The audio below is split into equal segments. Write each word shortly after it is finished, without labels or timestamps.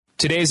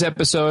Today's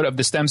episode of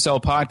the Stem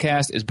Cell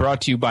Podcast is brought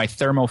to you by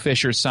Thermo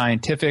Fisher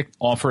Scientific,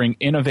 offering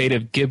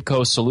innovative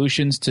Gibco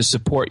solutions to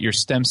support your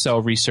stem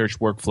cell research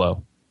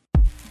workflow.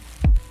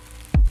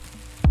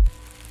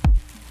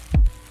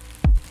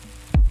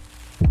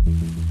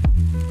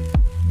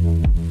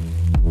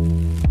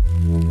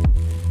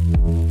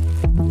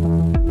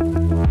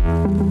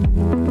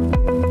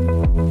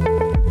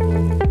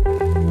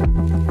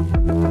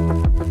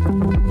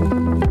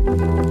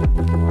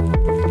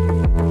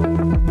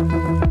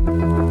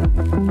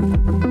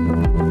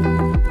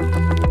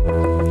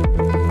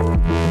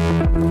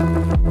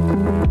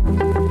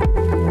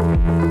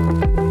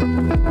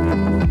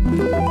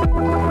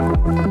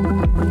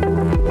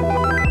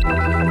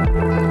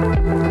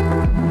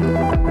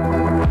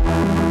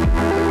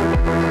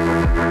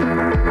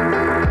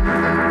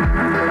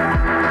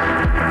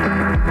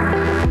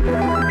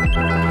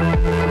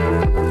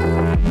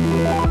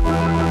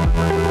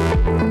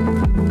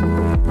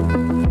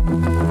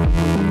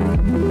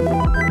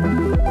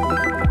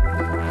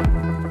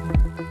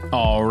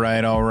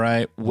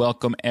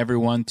 Welcome,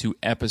 everyone, to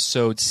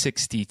episode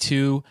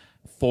 62,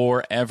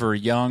 Forever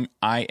Young.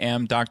 I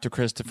am Dr.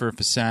 Christopher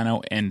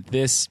Fasano, and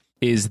this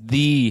is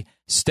the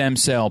Stem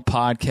Cell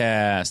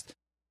Podcast.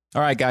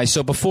 All right, guys,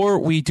 so before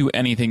we do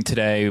anything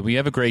today, we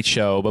have a great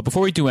show, but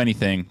before we do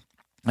anything,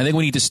 I think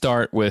we need to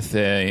start with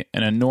an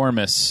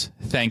enormous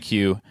thank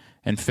you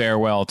and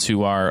farewell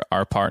to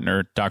our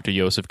partner, Dr.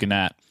 Joseph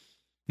Gannat.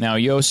 Now,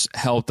 Jos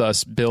helped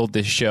us build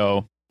this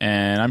show,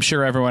 and I'm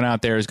sure everyone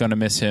out there is going to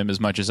miss him as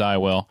much as I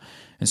will.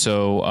 And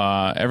so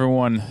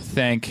everyone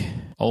thank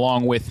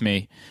along with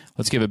me.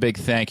 Let's give a big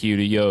thank you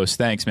to Jos.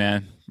 Thanks,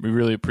 man. We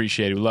really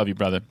appreciate it. We love you,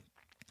 brother.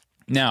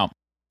 Now,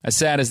 as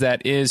sad as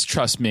that is,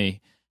 trust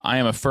me, I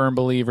am a firm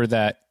believer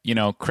that,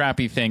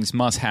 crappy things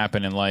must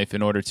happen in life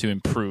in order to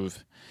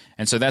improve.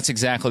 And so that's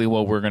exactly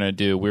what we're going to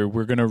do.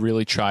 We're going to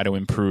really try to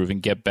improve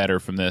and get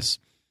better from this.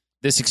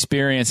 This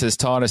experience has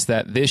taught us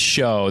that this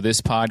show,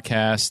 this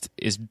podcast,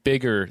 is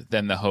bigger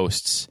than the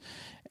hosts.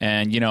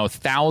 And,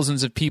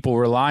 thousands of people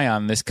rely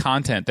on this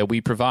content that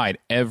we provide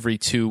every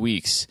 2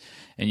 weeks.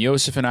 And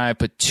Joseph and I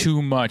put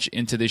too much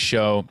into this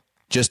show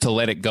just to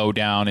let it go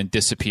down and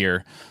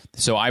disappear.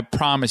 So I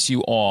promise you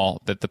all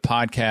that the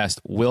podcast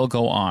will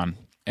go on,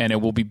 and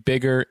it will be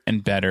bigger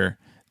and better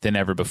than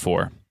ever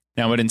before.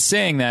 Now, but in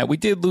saying that, we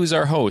did lose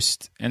our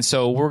host. And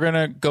so we're going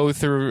to go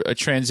through a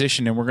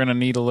transition, and we're going to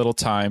need a little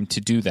time to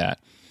do that.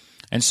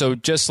 And so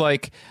just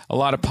like a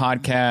lot of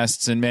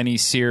podcasts and many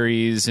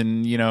series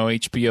and,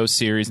 HBO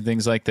series and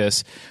things like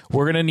this,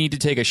 we're going to need to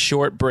take a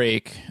short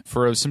break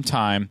for some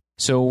time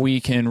so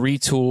we can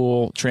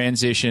retool,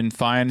 transition,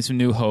 find some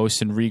new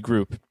hosts, and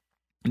regroup.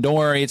 And don't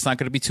worry, it's not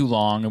going to be too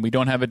long, and we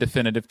don't have a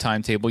definitive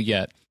timetable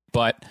yet.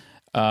 But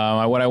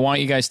what I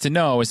want you guys to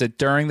know is that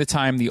during the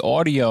time the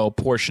audio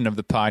portion of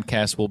the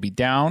podcast will be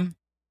down,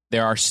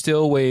 there are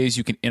still ways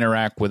you can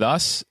interact with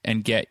us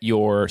and get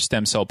your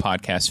Stem Cell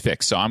Podcast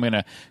fixed. So I'm going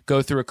to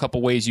go through a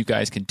couple ways you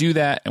guys can do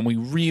that, and we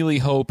really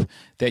hope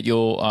that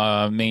you'll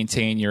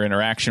maintain your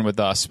interaction with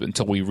us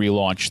until we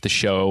relaunch the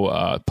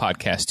show,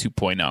 Podcast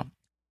 2.0.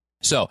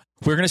 So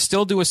we're going to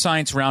still do a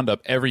science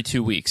roundup every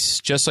 2 weeks,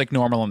 just like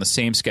normal on the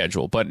same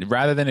schedule. But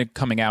rather than it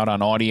coming out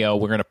on audio,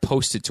 we're going to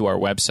post it to our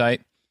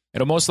website.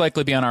 It'll most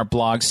likely be on our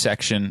blog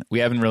section. We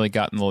haven't really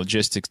gotten the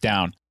logistics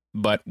down,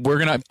 but we're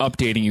going to be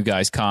updating you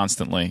guys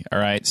constantly, all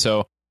right?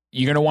 So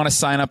you're going to want to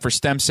sign up for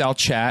Stem Cell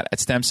Chat at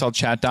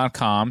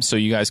stemcellchat.com so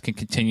you guys can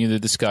continue the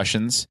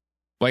discussions.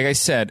 Like I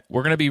said,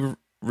 we're going to be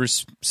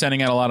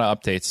sending out a lot of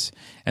updates,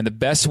 and the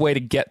best way to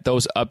get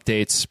those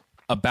updates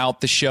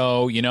about the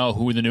show,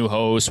 who are the new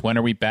hosts, when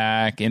are we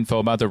back, info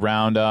about the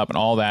roundup, and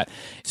all that.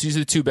 So these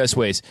are the two best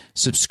ways.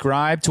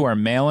 Subscribe to our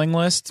mailing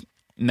list,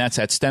 and that's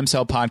at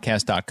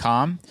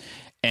stemcellpodcast.com.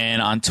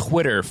 And on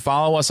Twitter,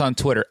 follow us on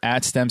Twitter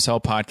at Stem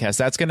Cell Podcast.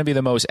 That's going to be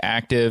the most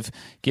active,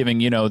 giving,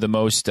 the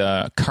most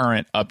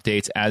current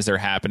updates as they're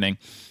happening.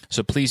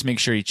 So please make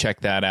sure you check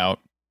that out.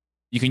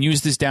 You can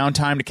use this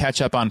downtime to catch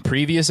up on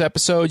previous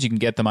episodes. You can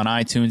get them on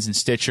iTunes and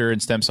Stitcher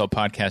and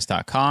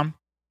stemcellpodcast.com.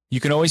 You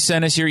can always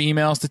send us your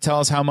emails to tell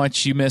us how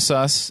much you miss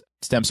us,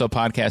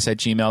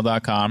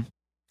 stemcellpodcast@gmail.com.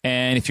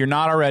 And if you're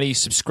not already,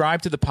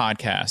 subscribe to the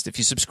podcast. If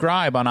you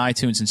subscribe on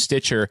iTunes and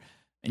Stitcher,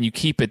 and you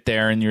keep it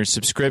there in your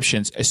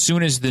subscriptions, as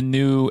soon as the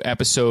new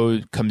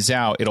episode comes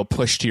out, it'll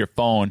push to your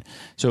phone.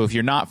 So if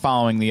you're not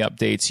following the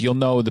updates, you'll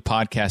know the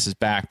podcast is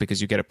back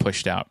because you get it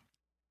pushed out.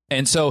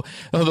 And so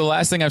the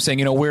last thing I'm saying,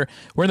 we're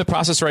in the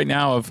process right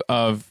now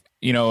of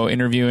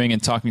interviewing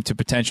and talking to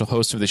potential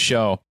hosts of the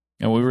show.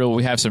 And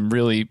we have some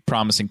really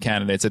promising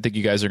candidates I think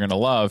you guys are going to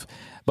love.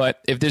 But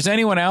if there's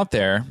anyone out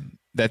there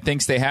that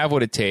thinks they have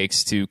what it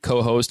takes to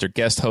co-host or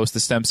guest host the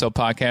Stem Cell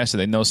Podcast, or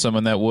they know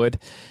someone that would,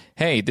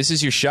 hey, this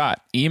is your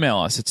shot. Email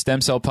us at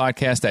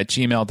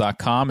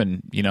stemcellpodcast@gmail.com,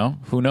 and,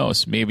 who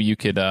knows? Maybe you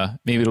could,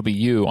 maybe it'll be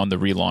you on the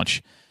relaunch.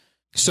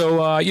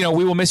 So,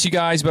 we will miss you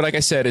guys, but like I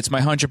said, it's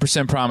my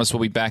 100% promise we'll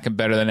be back and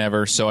better than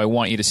ever. So I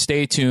want you to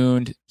stay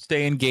tuned,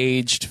 stay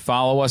engaged,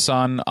 follow us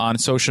on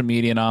social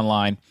media and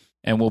online,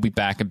 and we'll be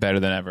back and better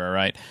than ever, all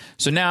right?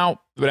 So now,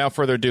 without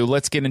further ado,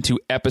 let's get into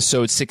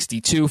episode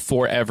 62,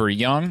 Forever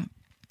Young.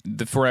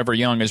 The Forever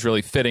Young is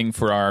really fitting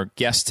for our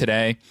guest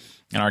today.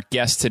 And our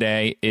guest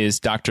today is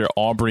Dr.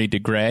 Aubrey de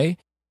Grey.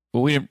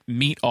 Well, we didn't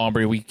meet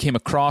Aubrey. We came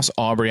across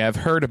Aubrey. I've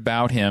heard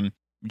about him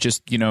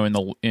just, in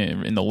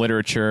the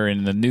literature and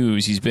in the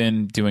news. He's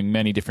been doing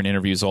many different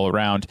interviews all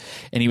around.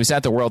 And he was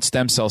at the World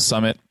Stem Cell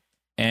Summit,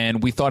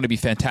 and we thought it'd be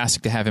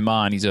fantastic to have him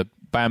on. He's a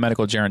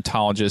biomedical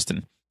gerontologist,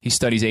 and he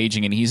studies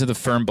aging, and he's of the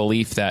firm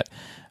belief that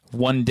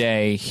one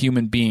day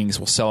human beings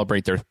will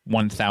celebrate their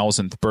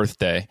 1,000th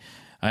birthday.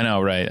 I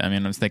know, right? I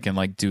mean, I was thinking,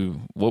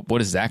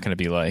 what is that going to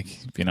be like,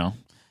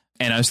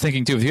 And I was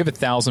thinking, too, if you have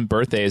 1,000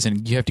 birthdays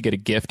and you have to get a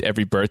gift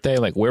every birthday,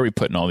 where are we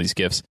putting all these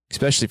gifts?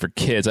 Especially for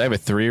kids. I have a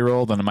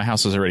 3-year-old, and my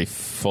house is already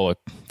full of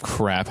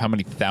crap. How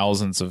many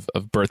thousands of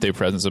birthday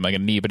presents am I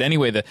going to need? But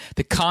anyway,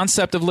 the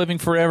concept of living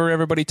forever,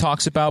 everybody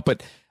talks about,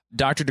 but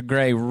Dr. de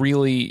Grey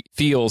really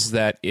feels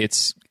that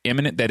it's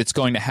imminent, that it's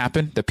going to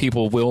happen, that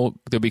there'll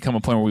become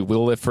a point where we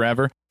will live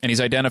forever. And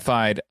he's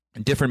identified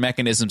different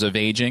mechanisms of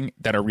aging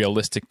that are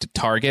realistic to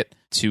target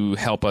to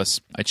help us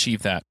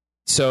achieve that.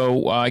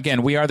 So,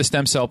 again, we are the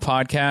Stem Cell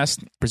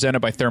Podcast, presented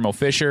by Thermo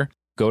Fisher.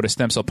 Go to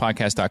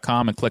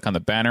StemCellPodcast.com and click on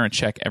the banner and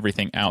check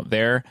everything out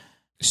there.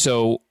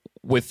 So,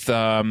 with what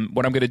I'm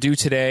going to do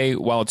today,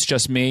 while it's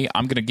just me,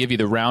 I'm going to give you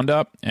the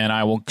roundup, and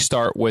I will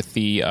start with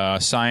the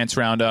science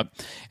roundup,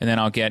 and then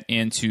I'll get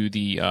into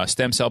the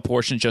stem cell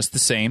portion just the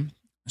same.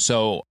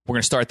 So, we're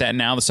going to start that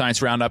now. The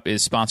science roundup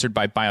is sponsored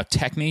by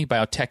Bio-Techne.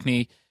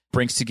 Bio-Techne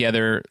brings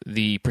together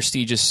the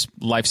prestigious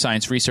life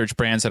science research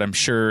brands that I'm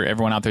sure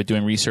everyone out there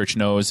doing research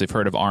knows. They've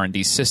heard of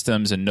R&D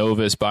Systems and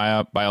Novus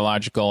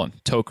Biological and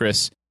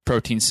Tocris,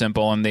 Protein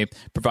Simple, and they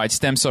provide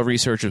stem cell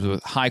researchers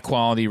with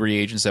high-quality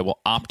reagents that will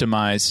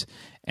optimize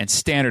and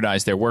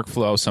standardize their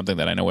workflow, something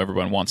that I know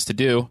everyone wants to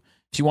do.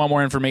 If you want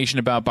more information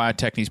about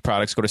Bio-Techne's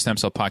products, go to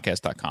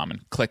StemCellPodcast.com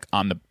and click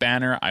on the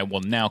banner. I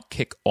will now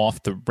kick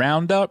off the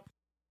roundup.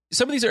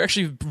 Some of these are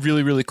actually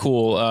really, really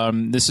cool.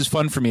 This is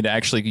fun for me to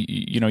actually,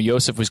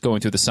 Joseph was going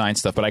through the science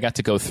stuff, but I got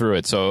to go through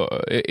it. So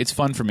it's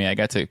fun for me. I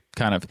got to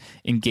kind of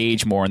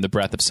engage more in the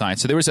breadth of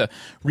science. So there was a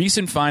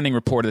recent finding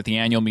reported at the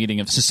annual meeting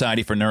of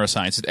Society for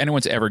Neuroscience. If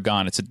anyone's ever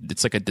gone,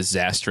 it's like a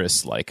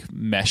disastrous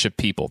mesh of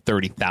people,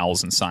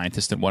 30,000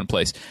 scientists in one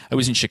place. I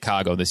was in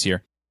Chicago this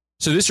year.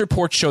 So this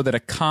report showed that a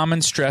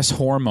common stress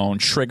hormone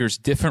triggers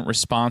different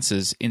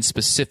responses in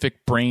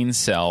specific brain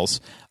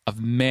cells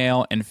of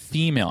male and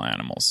female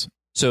animals.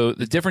 So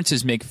the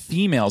differences make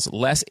females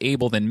less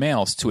able than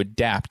males to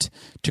adapt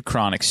to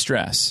chronic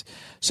stress.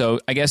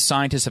 So I guess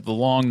scientists have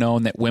long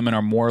known that women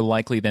are more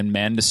likely than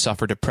men to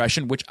suffer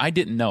depression, which I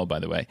didn't know, by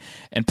the way,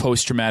 and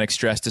post-traumatic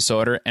stress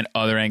disorder and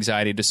other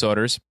anxiety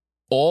disorders,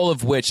 all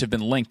of which have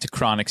been linked to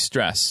chronic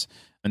stress.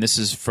 And this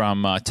is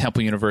from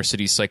Temple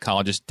University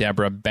psychologist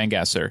Deborah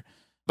Bengasser.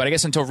 But I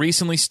guess until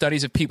recently,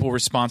 studies of people's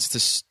response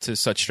to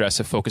such stress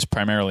have focused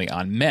primarily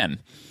on men.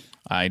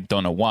 I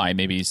don't know why.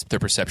 Maybe it's their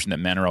perception that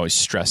men are always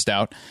stressed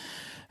out.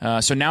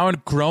 So now a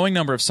growing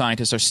number of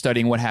scientists are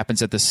studying what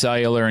happens at the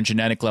cellular and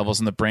genetic levels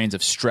in the brains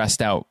of stressed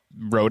out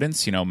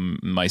rodents,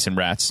 mice and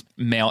rats,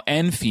 male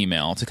and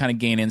female, to kind of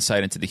gain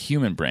insight into the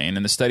human brain.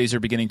 And the studies are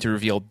beginning to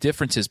reveal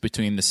differences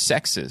between the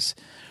sexes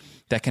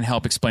that can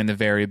help explain the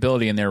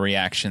variability in their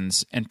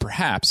reactions and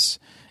perhaps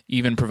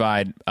even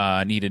provide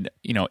needed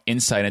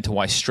insight into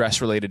why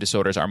stress-related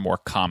disorders are more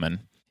common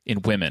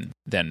in women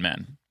than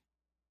men.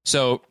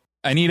 So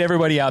I need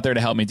everybody out there to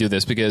help me do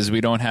this because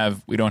we don't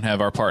have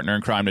our partner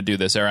in crime to do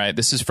this. All right,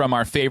 this is from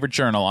our favorite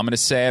journal. I'm going to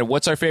say it.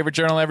 What's our favorite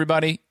journal,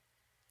 everybody?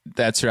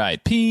 That's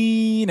right,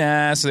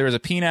 PNAS. So there was a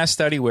PNAS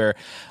study where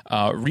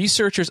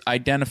researchers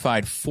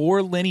identified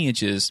 4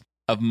 lineages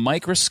of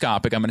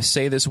microscopic, I'm going to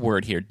say this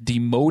word here,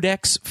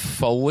 Demodex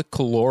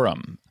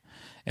folliculorum.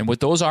 And what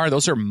those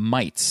are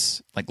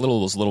mites, like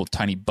those little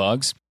tiny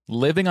bugs,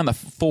 living on the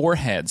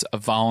foreheads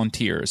of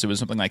volunteers. It was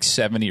something like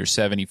 70 or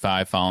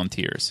 75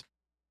 volunteers.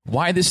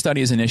 Why this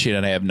study is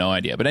initiated, I have no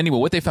idea. But anyway,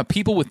 what they found,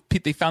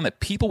 they found that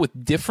people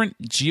with different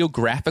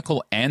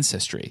geographical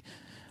ancestry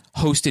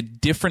hosted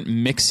different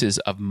mixes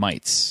of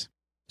mites.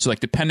 So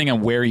depending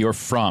on where you're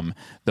from,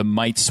 the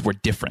mites were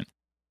different.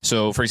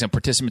 So, for example,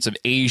 participants of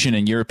Asian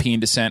and European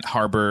descent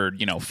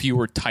harbored,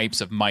 fewer types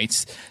of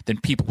mites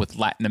than people with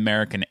Latin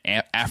American,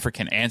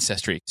 African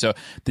ancestry. So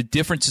the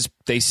differences,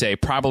 they say,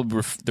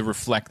 probably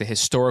reflect the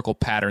historical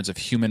patterns of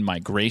human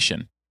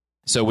migration.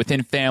 So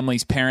within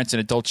families, parents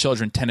and adult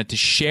children tended to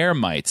share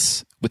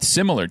mites with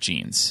similar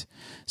genes.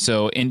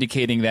 So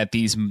indicating that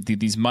these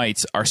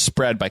mites are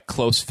spread by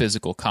close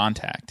physical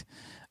contact.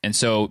 And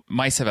so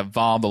mice have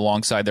evolved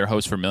alongside their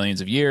hosts for millions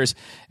of years,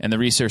 and the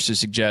researchers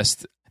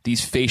suggest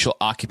these facial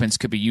occupants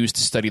could be used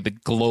to study the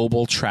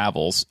global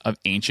travels of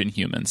ancient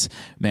humans.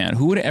 Man,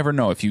 who would ever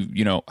know if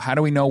how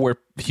do we know where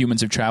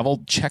humans have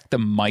traveled? Check the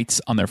mites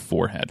on their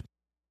forehead.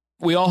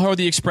 We all heard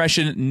the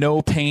expression,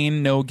 no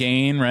pain, no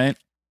gain, right?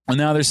 Well,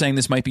 now they're saying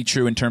this might be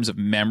true in terms of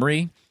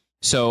memory.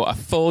 So a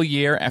full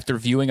year after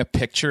viewing a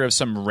picture of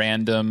some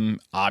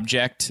random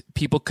object,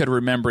 people could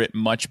remember it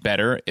much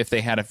better if they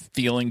had if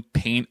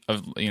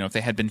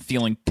they had been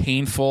feeling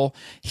painful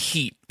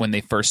heat when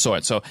they first saw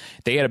it. So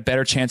they had a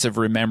better chance of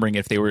remembering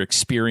if they were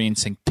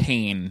experiencing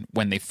pain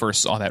when they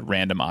first saw that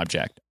random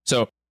object.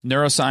 So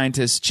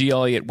neuroscientists G.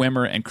 Elliott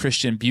Wimmer and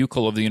Christian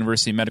Buchel of the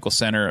University Medical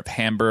Center of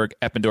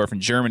Hamburg-Eppendorf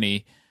in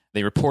Germany,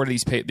 they reported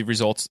the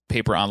results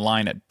paper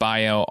online at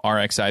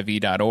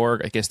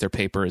biorxiv.org. I guess their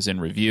paper is in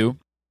review.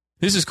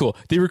 This is cool.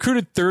 They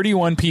recruited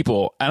 31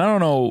 people. And I don't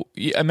know,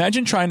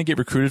 imagine trying to get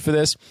recruited for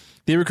this.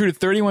 They recruited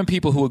 31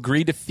 people who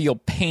agreed to feel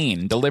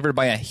pain delivered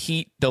by a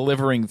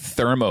heat-delivering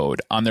thermode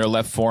on their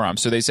left forearm.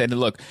 So they said,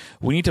 look,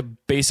 we need to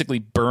basically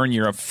burn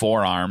your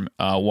forearm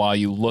while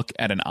you look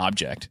at an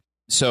object.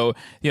 So,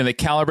 they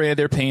calibrated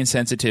their pain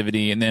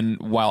sensitivity, and then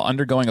while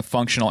undergoing a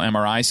functional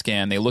MRI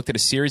scan, they looked at a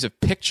series of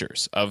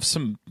pictures of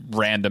some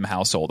random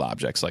household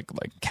objects, like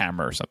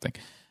camera or something.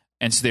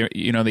 And so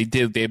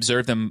they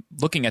observed them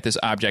looking at this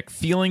object,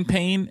 feeling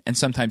pain, and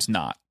sometimes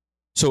not.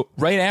 So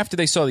right after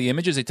they saw the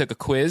images, they took a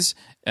quiz,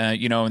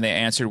 and they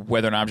answered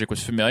whether an object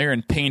was familiar,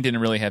 and pain didn't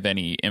really have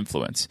any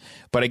influence.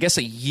 But I guess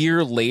a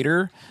year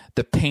later,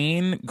 the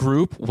pain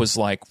group was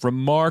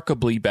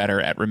remarkably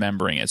better at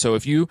remembering it. So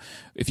if you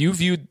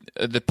viewed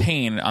the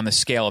pain on the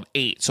scale of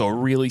 8, so a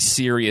really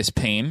serious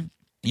pain,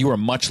 you are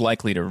much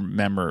likely to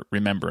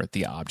remember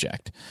the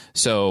object.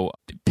 So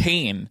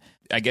pain,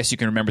 I guess you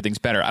can remember things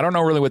better. I don't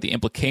know really what the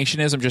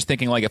implication is. I'm just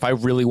thinking if I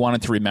really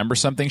wanted to remember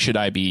something, should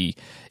I be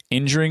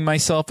injuring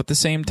myself at the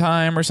same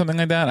time or something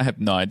like that? I have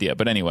no idea.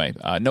 But anyway,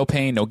 no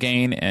pain, no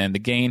gain. And the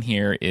gain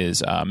here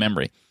is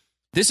memory.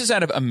 This is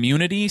out of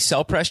Immunity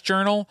Cell Press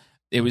Journal.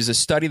 It was a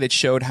study that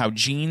showed how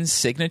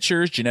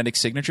genetic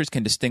signatures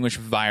can distinguish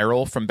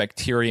viral from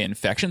bacteria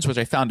infections, which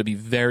I found to be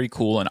very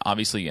cool, and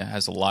obviously it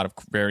has a lot of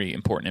very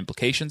important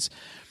implications.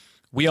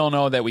 We all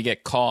know that we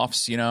get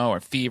coughs, or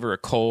fever, or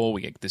cold.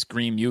 We get this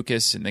green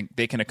mucus, and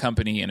they can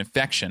accompany an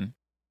infection.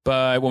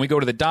 But when we go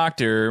to the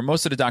doctor,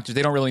 most of the doctors,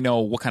 they don't really know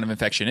what kind of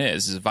infection it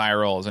is. Is it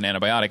viral? Is it an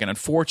antibiotic? And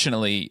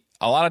unfortunately,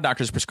 a lot of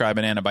doctors prescribe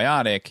an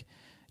antibiotic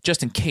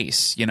just in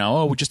case,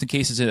 just in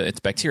case it's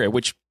bacteria,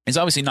 which is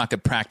obviously not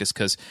good practice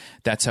because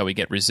that's how we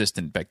get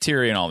resistant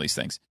bacteria and all these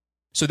things.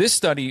 So this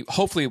study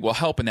hopefully will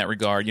help in that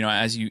regard.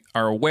 As you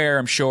are aware,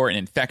 I'm sure, an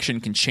infection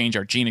can change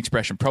our gene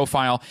expression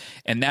profile,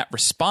 and that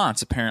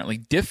response apparently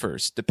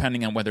differs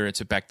depending on whether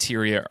it's a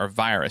bacteria or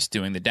virus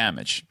doing the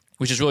damage,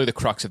 which is really the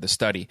crux of the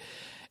study.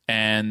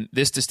 And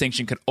this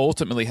distinction could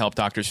ultimately help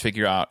doctors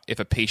figure out if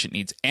a patient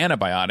needs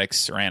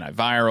antibiotics or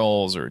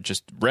antivirals or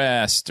just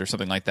rest or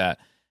something like that.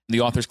 The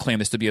authors claim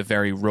this to be a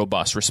very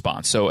robust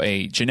response. So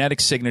a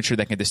genetic signature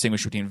that can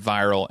distinguish between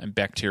viral and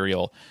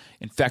bacterial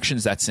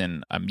infections, that's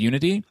in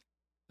Immunity.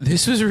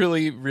 This was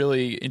really,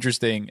 really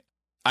interesting.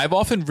 I've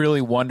often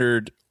really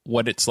wondered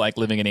what it's like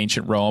living in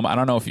ancient Rome. I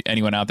don't know if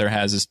anyone out there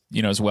has this,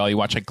 as well. You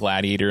watch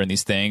Gladiator and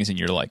these things, and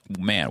you're like,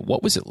 man,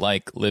 what was it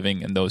like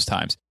living in those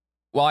times?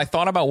 While I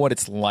thought about what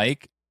it's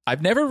like,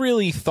 I've never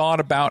really thought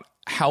about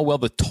how well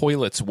the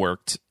toilets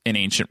worked in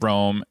ancient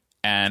Rome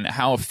and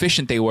how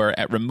efficient they were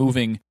at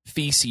removing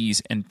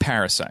feces and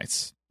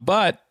parasites.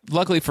 But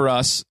luckily for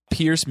us,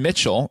 Piers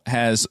Mitchell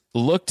has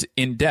looked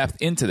in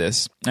depth into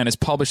this and has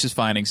published his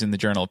findings in the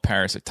Journal of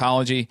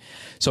Parasitology.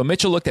 So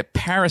Mitchell looked at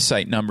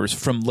parasite numbers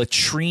from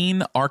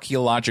latrine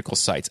archeological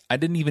sites. I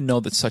didn't even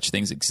know that such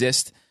things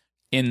exist.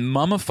 In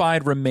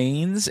mummified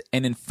remains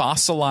and in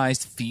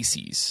fossilized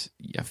feces.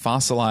 Yeah,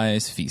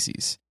 fossilized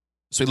feces.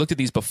 So he looked at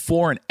these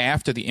before and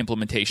after the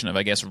implementation of,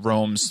 I guess,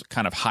 Rome's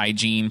kind of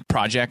hygiene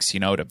projects,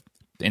 to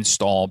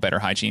install better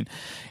hygiene.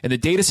 And the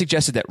data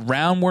suggested that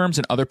roundworms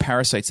and other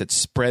parasites that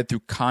spread through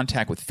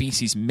contact with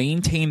feces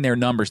maintain their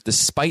numbers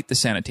despite the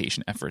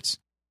sanitation efforts.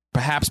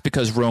 Perhaps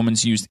because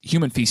Romans used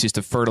human feces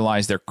to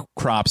fertilize their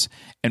crops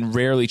and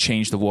rarely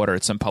changed the water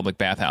at some public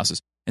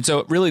bathhouses. And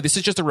so really, this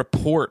is just a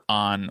report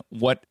on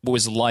what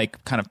was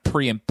like kind of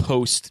pre and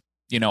post,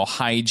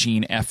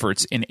 hygiene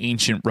efforts in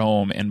ancient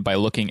Rome, and by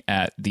looking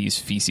at these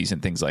feces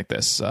and things like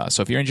this.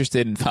 So if you're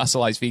interested in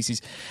fossilized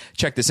feces,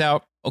 check this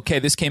out. Okay,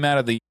 this came out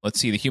of the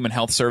Human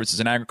Health Services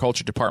and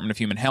Agriculture Department of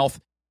Human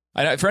Health.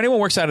 For anyone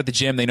who works out at the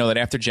gym, they know that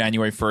after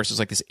January 1st,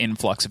 there's this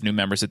influx of new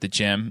members at the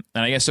gym.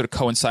 And I guess sort of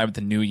coincide with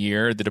the new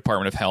year, the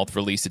Department of Health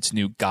released its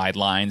new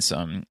guidelines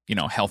on,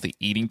 healthy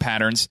eating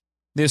patterns.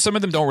 Some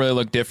of them don't really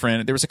look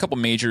different. There was a couple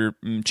major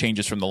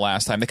changes from the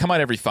last time. They come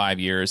out every 5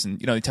 years, and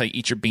they tell you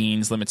eat your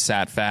beans, limit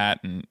fat,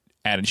 and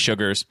add in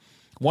sugars.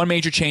 One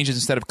major change is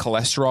instead of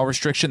cholesterol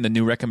restriction, the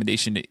new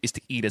recommendation is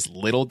to eat as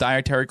little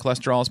dietary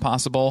cholesterol as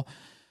possible.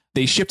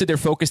 They shifted their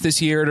focus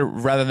this year to,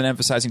 rather than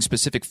emphasizing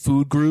specific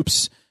food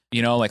groups,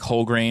 like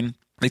whole grain,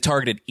 they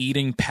targeted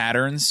eating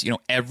patterns,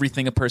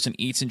 everything a person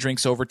eats and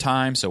drinks over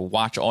time. So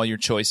watch all your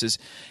choices.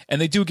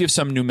 And they do give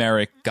some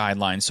numeric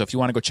guidelines. So if you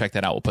want to go check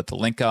that out, we'll put the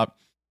link up.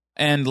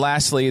 And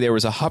lastly, there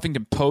was a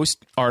Huffington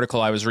Post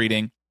article I was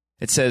reading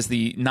It says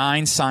the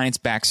 9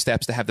 science-backed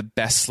steps to have the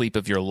best sleep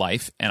of your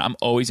life. And I'm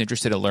always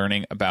interested in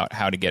learning about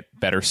how to get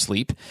better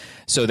sleep.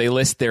 So they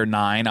list their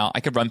 9. I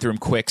could run through them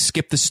quick.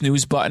 Skip the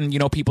snooze button. You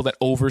know, people that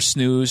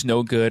over-snooze,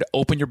 no good.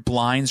 Open your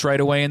blinds right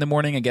away in the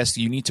morning. I guess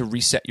you need to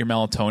reset your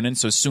melatonin.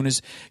 So as soon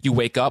as you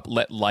wake up,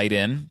 let light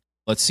in.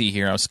 Let's see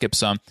here. I'll skip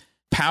some.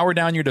 Power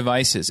down your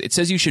devices. It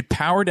says you should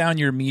power down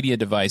your media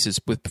devices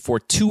before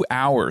 2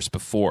 hours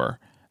before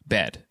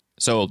bed.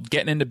 So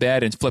getting into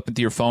bed and flipping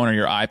through your phone or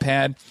your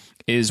iPad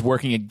is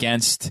working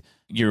against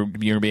your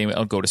being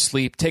able to go to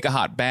sleep. Take a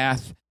hot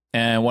bath.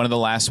 And one of the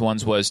last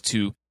ones was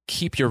to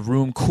keep your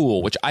room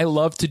cool, which I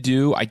love to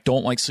do. I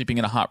don't like sleeping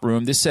in a hot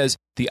room. This says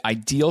the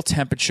ideal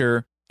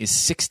temperature is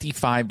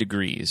 65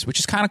 degrees, which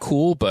is kind of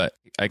cool. But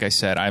like I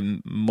said,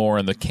 I'm more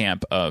in the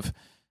camp of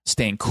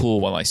staying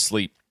cool while I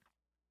sleep.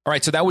 All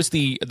right, so that was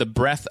the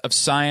breadth of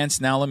science.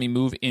 Now let me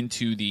move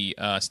into the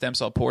stem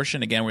cell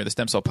portion. Again, we're the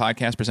Stem Cell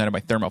Podcast presented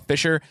by Thermo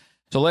Fisher.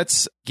 So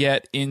let's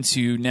get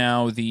into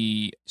now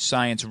the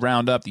science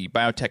roundup, the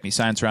Biotechne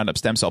Science Roundup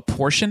stem cell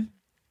portion.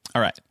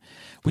 All right.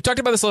 We talked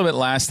about this a little bit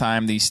last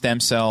time. The Stem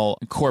Cell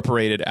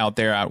Incorporated out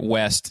there out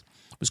west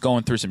was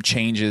going through some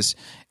changes.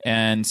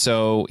 And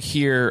so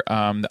here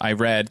I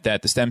read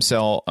that the Stem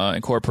Cell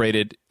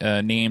Incorporated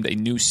named a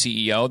new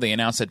CEO. They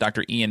announced that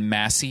Dr. Ian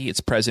Massey, its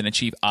president and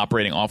chief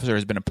operating officer,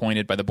 has been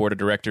appointed by the board of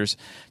directors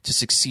to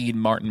succeed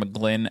Martin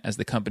McGlynn as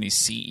the company's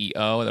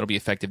CEO. That'll be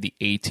effective the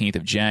 18th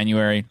of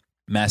January.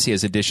 Massey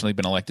has additionally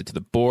been elected to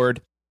the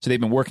board. So they've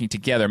been working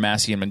together,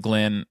 Massey and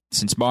McGlynn,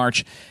 since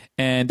March,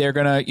 and they're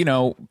going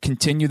to,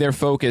 continue their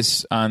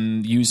focus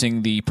on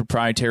using the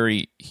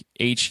proprietary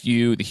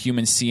HU, the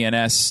human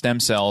CNS stem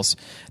cells,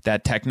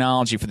 that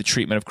technology for the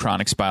treatment of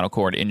chronic spinal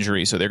cord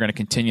injury. So they're going to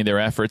continue their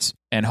efforts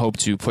and hope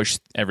to push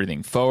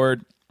everything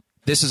forward.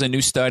 This is a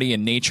new study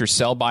in Nature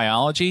Cell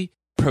Biology.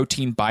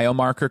 Protein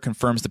biomarker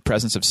confirms the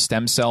presence of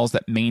stem cells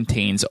that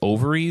maintains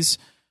ovaries.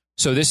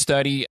 So this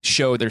study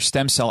showed their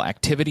stem cell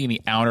activity in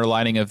the outer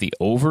lining of the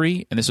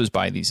ovary, and this was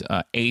by these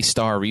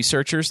A-star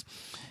researchers.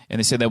 And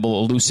they said they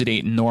will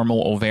elucidate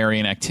normal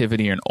ovarian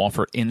activity and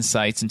offer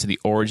insights into the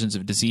origins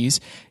of disease.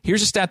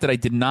 Here's a stat that I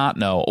did not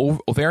know.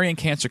 Ovarian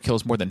cancer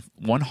kills more than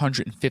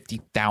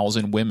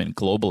 150,000 women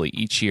globally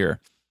each year.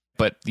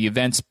 But the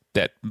events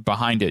that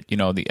behind it,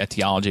 the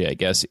etiology, I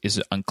guess,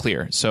 is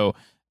unclear. So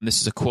this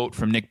is a quote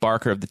from Nick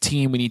Barker of the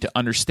team. We need to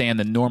understand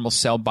the normal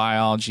cell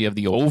biology of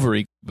the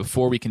ovary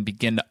before we can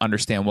begin to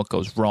understand what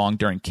goes wrong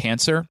during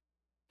cancer.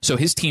 So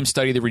his team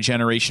studied the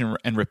regeneration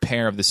and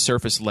repair of the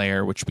surface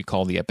layer, which we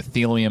call the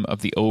epithelium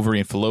of the ovary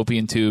and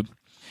fallopian tube.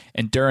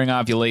 And during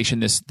ovulation,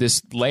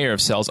 this layer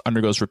of cells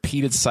undergoes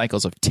repeated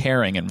cycles of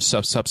tearing and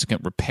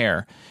subsequent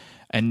repair.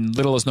 And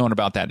little is known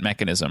about that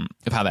mechanism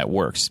of how that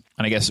works.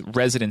 And I guess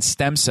resident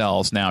stem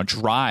cells now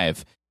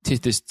drive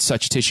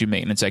such tissue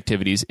maintenance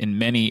activities in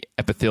many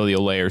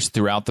epithelial layers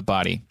throughout the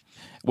body,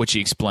 which he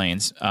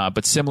explains.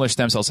 But similar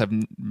stem cells have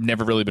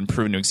never really been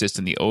proven to exist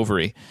in the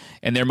ovary.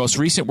 And their most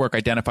recent work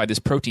identified this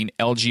protein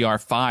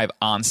LGR5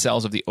 on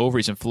cells of the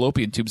ovaries and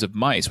fallopian tubes of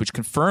mice, which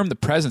confirmed the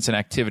presence and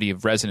activity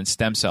of resident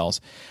stem cells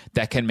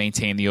that can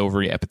maintain the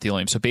ovary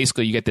epithelium. So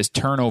basically, you get this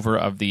turnover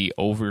of the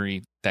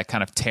ovary, that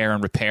kind of tear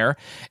and repair,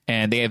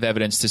 and they have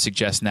evidence to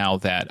suggest now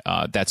that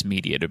that's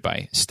mediated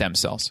by stem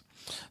cells.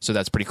 So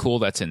that's pretty cool.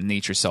 That's in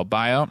Nature Cell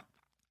Bio.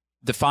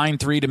 Define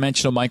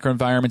three-dimensional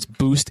microenvironments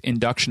boost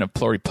induction of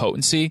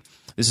pluripotency.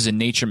 This is in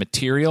Nature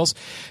Materials.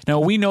 Now,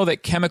 we know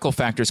that chemical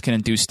factors can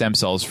induce stem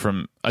cells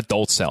from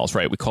adult cells,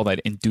 right? We call that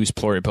induced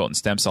pluripotent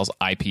stem cells,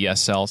 IPS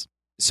cells.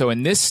 So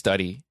in this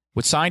study,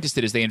 what scientists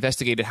did is they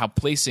investigated how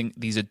placing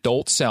these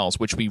adult cells,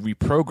 which we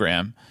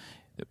reprogram,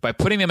 by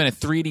putting them in a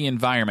 3D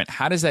environment,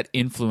 how does that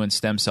influence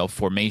stem cell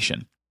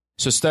formation?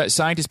 So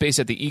scientists based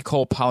at the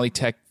École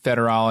Polytechnique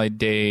Fédérale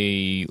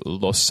de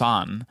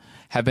Lausanne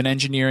have been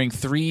engineering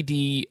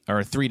 3D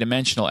or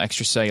three-dimensional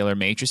extracellular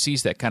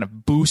matrices that kind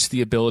of boost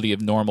the ability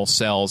of normal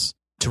cells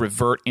to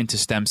revert into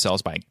stem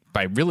cells by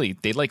really,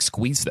 they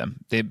squeeze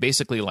them. They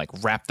basically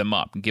wrap them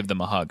up and give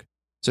them a hug.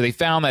 So they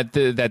found that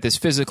that this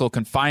physical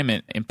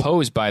confinement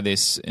imposed by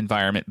this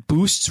environment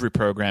boosts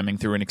reprogramming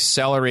through an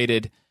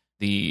accelerated,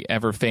 the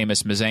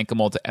ever-famous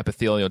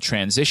mesenchymal-to-epithelial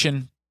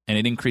transition, and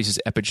it increases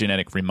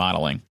epigenetic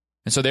remodeling.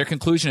 And so their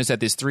conclusion is that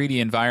this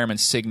 3D environment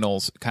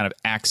signals kind of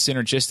act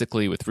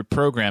synergistically with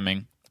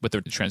reprogramming, with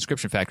the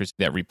transcription factors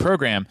that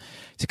reprogram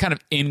to kind of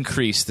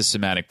increase the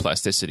somatic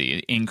plasticity.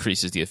 It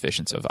increases the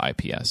efficiency of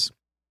IPS.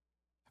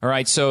 All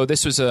right, so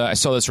this was I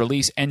saw this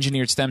release.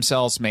 Engineered stem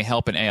cells may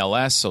help in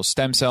ALS. So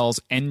stem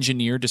cells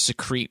engineered to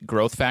secrete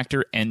growth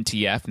factor,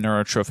 NTF,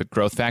 neurotrophic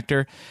growth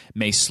factor,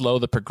 may slow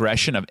the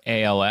progression of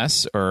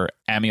ALS or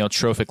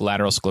amyotrophic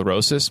lateral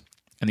sclerosis.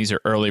 And these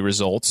are early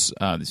results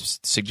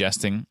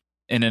suggesting,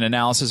 in an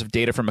analysis of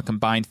data from a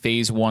combined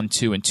phase 1,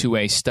 2, and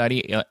 2A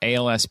study,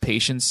 ALS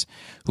patients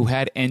who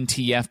had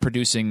NTF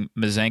producing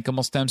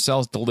mesenchymal stem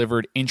cells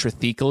delivered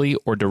intrathecally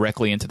or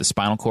directly into the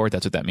spinal cord,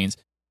 that's what that means,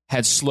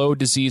 had slowed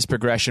disease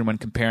progression when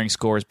comparing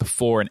scores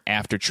before and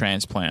after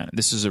transplant.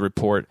 This is a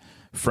report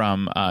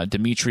from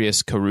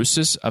Demetrius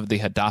Karousis of the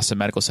Hadassah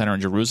Medical Center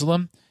in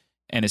Jerusalem.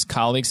 and his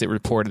colleagues that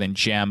reported in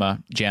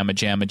JAMA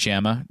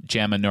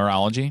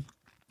Neurology.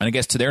 And I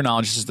guess to their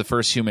knowledge, this is the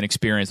first human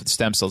experience with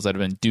stem cells that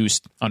have been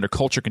induced under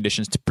culture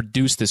conditions to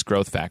produce this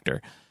growth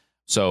factor.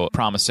 So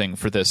promising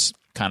for this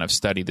kind of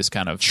study, this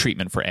kind of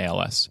treatment for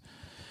ALS.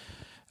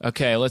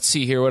 Okay, let's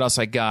see here. What else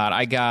I got?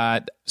 I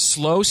got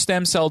slow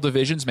stem cell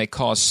divisions may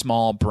cause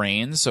small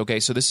brains. Okay,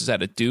 so this is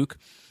at a Duke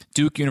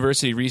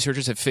University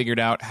researchers have figured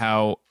out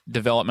how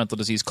developmental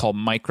disease called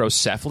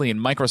microcephaly, and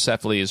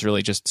microcephaly is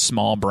really just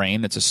small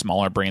brain. It's a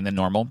smaller brain than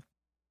normal.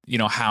 You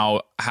know,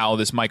 how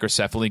this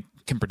microcephaly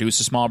can produce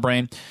a small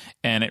brain,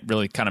 and it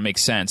really kind of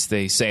makes sense.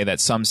 They say that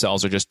some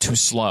cells are just too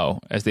slow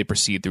as they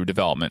proceed through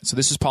development. So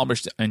this is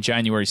published on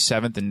January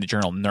 7th in the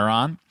journal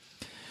Neuron.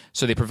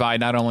 So they provide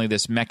not only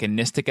this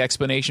mechanistic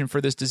explanation for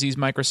this disease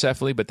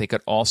microcephaly, but they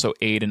could also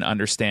aid in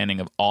understanding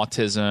of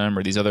autism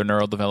or these other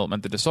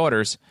neurodevelopmental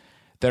disorders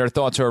that are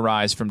thought to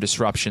arise from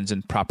disruptions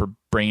in proper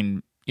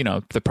brain,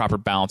 the proper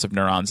balance of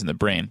neurons in the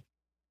brain.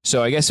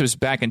 So I guess it was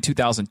back in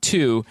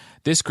 2002,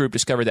 this group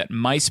discovered that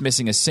mice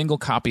missing a single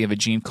copy of a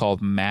gene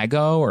called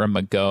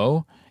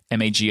MAGO,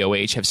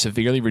 M-A-G-O-H, have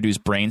severely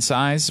reduced brain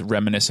size,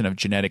 reminiscent of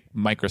genetic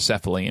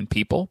microcephaly in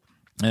people.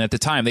 And at the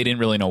time, they didn't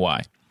really know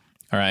why.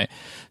 All right.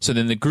 So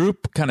then the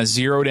group kind of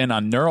zeroed in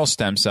on neural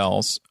stem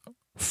cells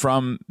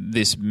from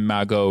this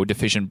MAGO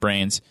deficient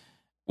brains,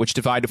 which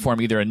divide to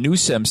form either a new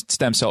stem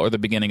cell or the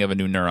beginning of a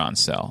new neuron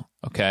cell.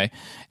 Okay.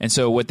 And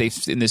so what they,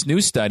 in this new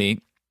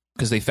study,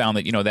 because they found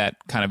that, that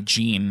kind of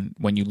gene,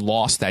 when you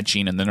lost that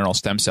gene in the neural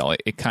stem cell,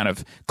 it kind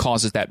of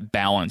causes that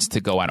balance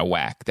to go out of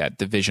whack, that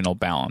divisional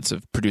balance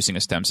of producing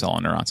a stem cell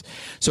on neurons.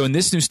 So in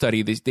this new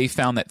study, they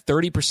found that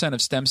 30%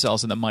 of stem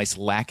cells in the mice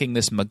lacking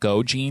this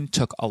MAGO gene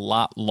took a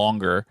lot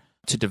longer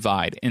to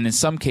divide, and in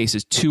some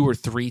cases 2 or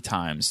 3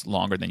 times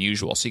longer than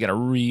usual. So you got a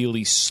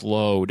really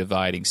slow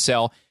dividing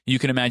cell. You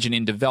can imagine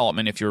in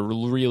development, if you're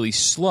really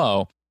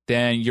slow,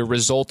 then your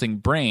resulting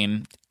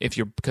brain,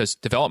 because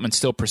development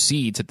still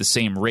proceeds at the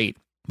same rate,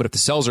 but if the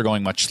cells are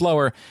going much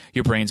slower,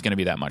 your brain's going to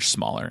be that much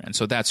smaller. And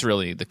so that's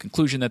really the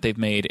conclusion that they've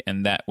made,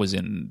 and that was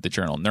in the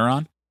journal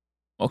Neuron.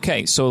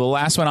 Okay, so the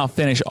last one I'll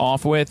finish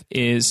off with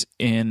is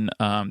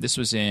this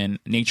was in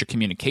Nature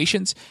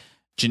Communications,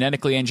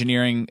 genetically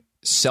engineering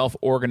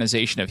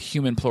self-organization of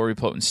human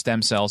pluripotent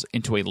stem cells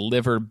into a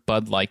liver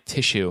bud-like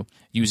tissue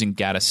using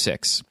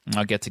GATA-6.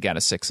 I'll get to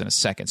GATA-6 in a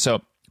second.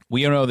 So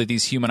we know that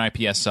these human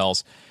iPS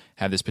cells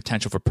have this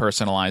potential for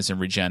personalized and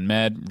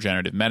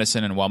regenerative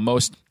medicine, and while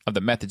most of the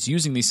methods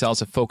using these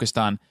cells have focused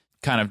on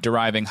kind of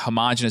deriving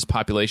homogeneous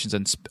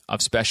populations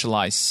of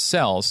specialized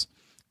cells,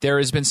 there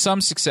has been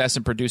some success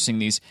in producing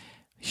these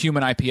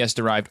human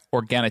iPS-derived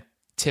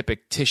organotypic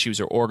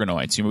tissues or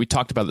organoids. We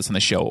talked about this on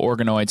the show.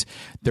 Organoids,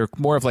 they're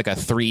more of like a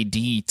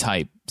 3D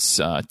type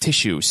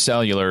tissue,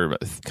 cellular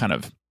kind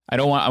of. I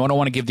don't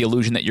want to give the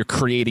illusion that you're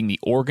creating the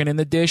organ in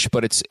the dish,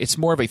 but it's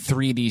more of a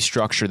 3D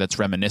structure that's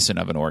reminiscent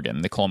of an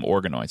organ. They call them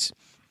organoids.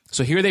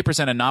 So here they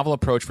present a novel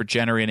approach for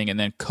generating and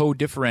then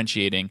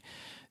co-differentiating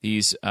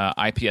these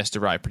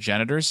iPS-derived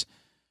progenitors.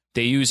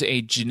 They use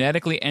a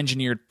genetically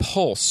engineered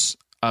pulse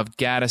of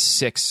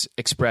GATA-6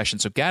 expression.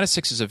 So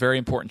GATA-6 is a very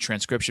important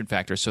transcription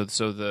factor. So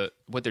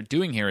what they're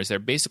doing here is they're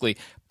basically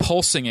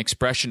pulsing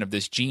expression of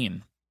this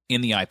gene in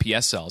the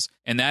iPS cells,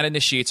 and that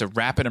initiates a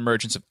rapid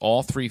emergence of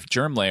all 3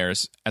 germ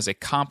layers as a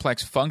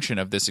complex function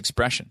of this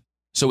expression.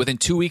 So within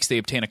 2 weeks, they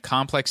obtain a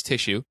complex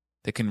tissue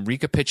that can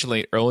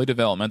recapitulate early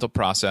developmental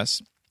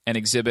process and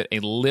exhibit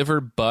a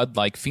liver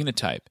bud-like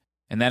phenotype,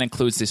 and that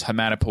includes this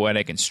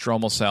hematopoietic and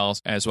stromal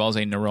cells as well as a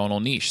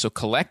neuronal niche. So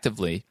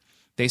collectively,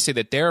 they say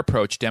that their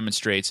approach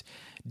demonstrates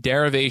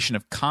derivation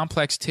of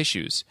complex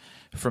tissues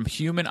from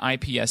human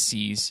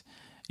iPSCs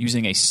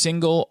using a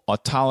single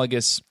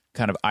autologous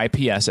kind of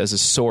iPS as a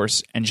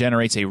source and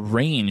generates a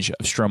range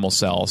of stromal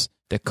cells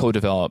that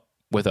co-develop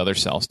with other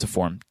cells to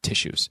form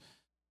tissues.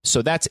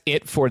 So that's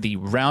it for the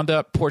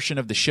roundup portion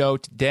of the show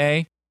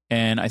today.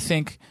 And I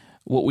think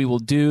what we will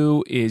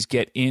do is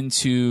get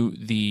into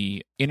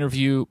the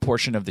interview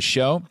portion of the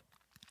show.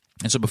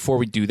 And so before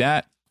we do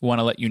that, we want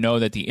to let you know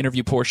that the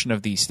interview portion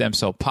of the Stem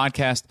Cell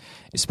Podcast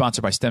is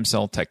sponsored by Stem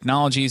Cell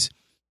Technologies.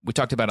 We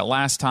talked about it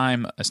last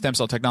time. Stem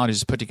Cell Technologies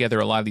has put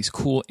together a lot of these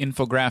cool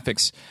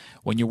infographics.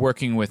 When you're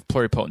working with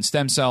pluripotent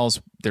stem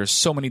cells, there's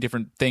so many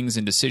different things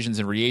and decisions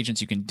and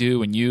reagents you can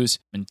do and use,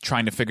 and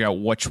trying to figure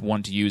out which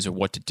one to use or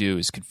what to do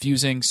is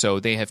confusing. So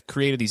they have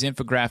created these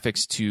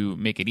infographics to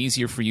make it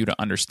easier for you to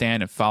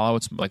understand and follow.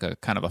 It's like a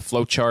kind of a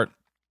flow chart.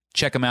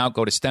 Check them out.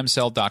 Go to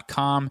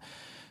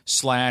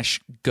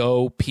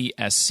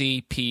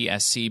stemcell.com/GoPSC,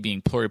 PSC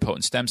being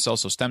pluripotent stem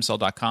cells, so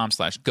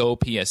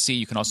stemcell.com/GoPSC.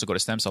 You can also go to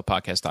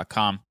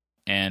stemcellpodcast.com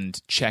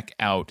and check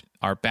out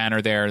our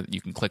banner there. You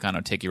can click on it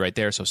and take you right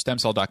there. So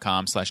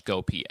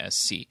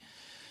stemcell.com/GoPSC.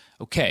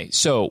 Okay,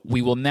 so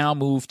we will now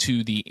move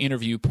to the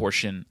interview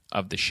portion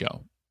of the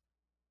show.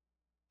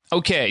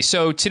 Okay,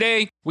 so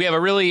today we have a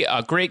really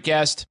great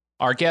guest.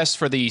 Our guest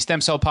for the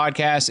Stem Cell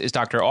Podcast is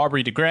Dr.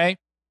 Aubrey de Grey.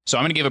 So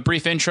I'm going to give a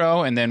brief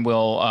intro, and then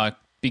we'll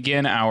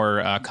begin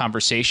our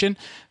conversation.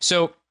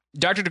 So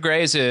Dr. de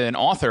Grey is an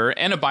author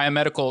and a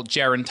biomedical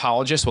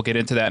gerontologist. We'll get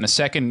into that in a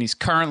second. He's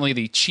currently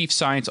the Chief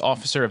Science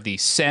Officer of the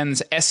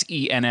SENS,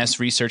 SENS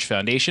Research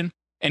Foundation.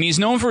 And he's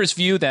known for his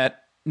view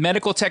that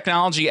medical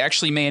technology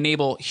actually may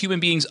enable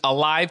human beings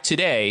alive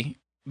today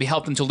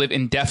help them to live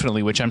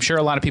indefinitely, which I'm sure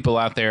a lot of people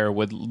out there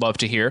would love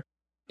to hear.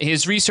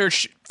 His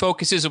research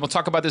focuses, and we'll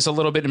talk about this a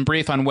little bit in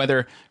brief, on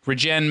whether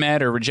regen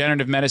med or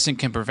regenerative medicine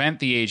can prevent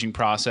the aging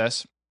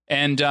process.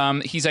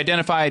 And he's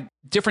identified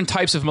different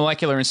types of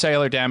molecular and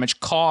cellular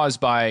damage caused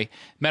by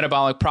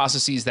metabolic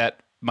processes that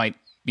might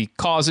be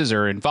causes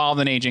or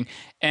involved in aging,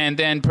 and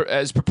then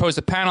has proposed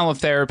a panel of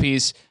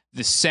therapies,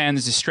 the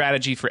SENS, the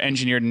strategy for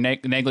engineered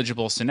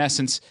negligible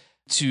senescence,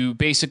 to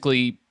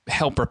basically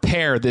help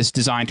repair this,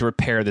 designed to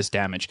repair this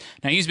damage.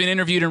 Now, he's been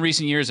interviewed in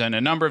recent years on a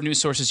number of news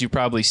sources. You've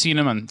probably seen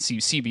him on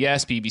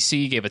CBS,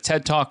 BBC, gave a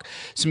TED Talk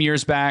some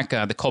years back,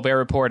 the Colbert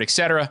Report,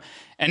 etc.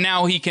 And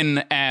now he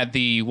can add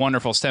the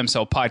wonderful Stem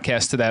Cell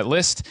podcast to that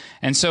list.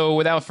 And so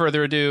without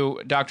further ado,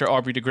 Dr.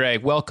 Aubrey de Grey,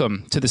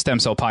 welcome to the Stem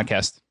Cell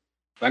podcast.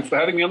 Thanks for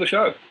having me on the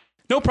show.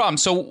 No problem.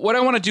 So what I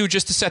want to do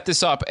just to set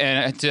this up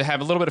and to have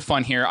a little bit of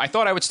fun here, I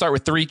thought I would start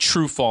with 3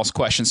 true-false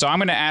questions. So I'm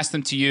going to ask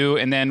them to you,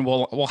 and then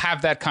we'll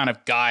have that kind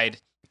of guide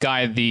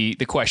the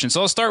question.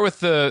 So I'll start with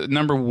the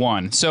number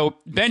 1. So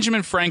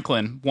Benjamin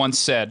Franklin once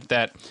said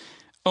that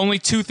only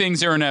 2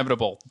 things are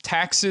inevitable: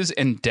 taxes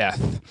and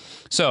death.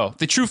 So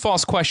the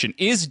true-false question: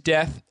 is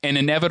death an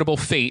inevitable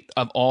fate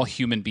of all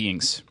human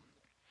beings?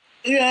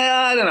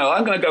 Yeah, I don't know.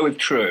 I'm going to go with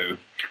true.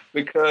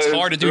 Because it's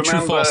hard to do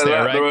true-false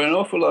there, right? There are an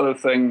awful lot of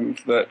things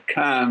that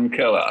can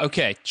kill us.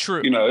 Okay,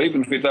 true.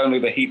 Even if it's only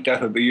the heat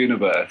death of the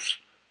universe,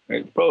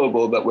 it's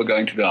probable that we're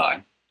going to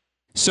die.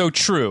 So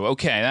true.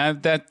 Okay,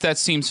 that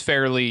seems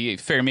fair,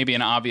 maybe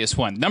an obvious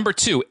one. Number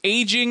 2,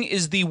 aging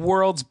is the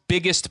world's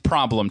biggest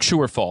problem.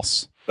 True or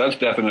false? That's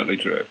definitely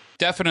true.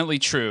 Definitely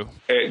true.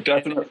 It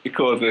definitely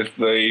causes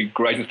the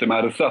greatest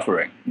amount of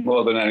suffering,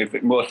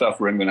 more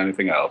suffering than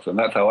anything else, and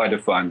that's how I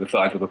define the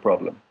size of the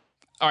problem.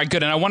 All right,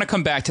 good. And I want to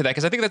come back to that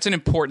because I think that's an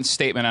important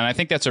statement, and I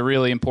think that's a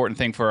really important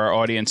thing for our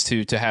audience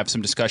to have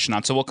some discussion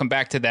on. So we'll come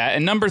back to that.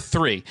 And number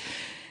 3,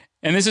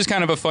 and this is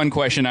kind of a fun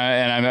question,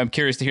 and I'm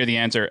curious to hear the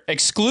answer.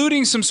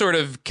 Excluding some sort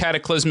of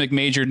cataclysmic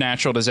major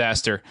natural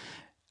disaster,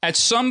 at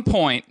some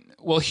point,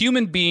 will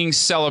human beings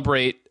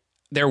celebrate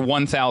their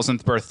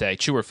 1,000th birthday?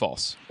 True or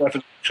false?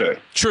 Definitely true.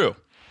 True.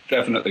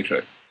 Definitely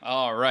true.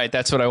 All right,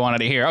 that's what I wanted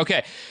to hear.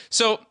 Okay,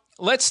 so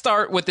let's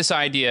start with this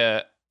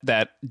idea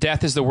that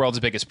death is the world's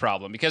biggest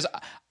problem, because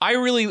I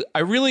really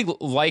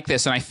like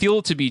this, and I feel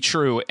it to be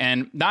true.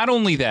 And not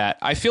only that,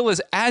 I feel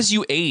as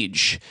you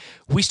age,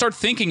 we start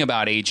thinking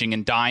about aging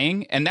and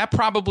dying, and that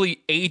probably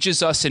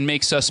ages us and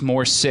makes us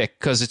more sick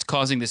because it's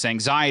causing this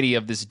anxiety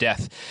of this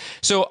death.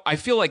 So I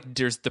feel like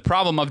there's the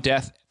problem of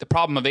death, the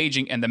problem of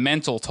aging, and the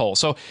mental toll.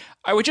 So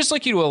I would just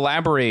like you to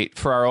elaborate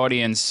for our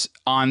audience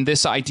on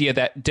this idea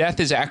that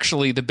death is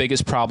actually the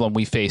biggest problem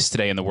we face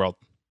today in the world.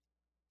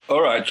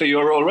 All right, so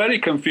you're already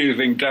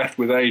confusing death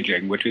with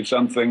aging, which is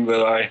something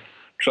that I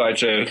try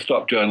to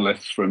stop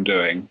journalists from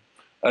doing.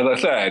 As I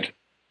said,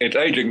 it's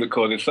aging that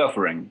causes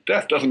suffering.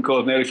 Death doesn't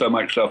cause nearly so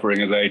much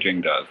suffering as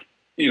aging does.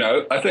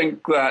 I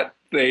think that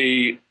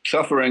the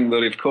suffering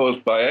that is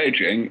caused by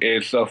aging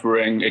is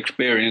suffering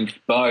experienced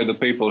by the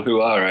people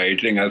who are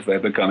aging as they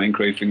become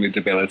increasingly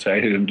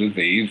debilitated and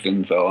diseased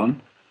and so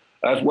on,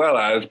 as well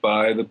as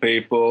by the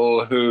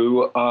people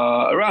who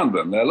are around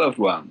them, their loved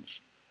ones.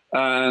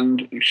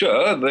 And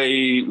sure,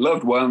 the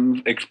loved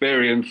ones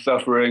experience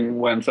suffering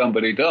when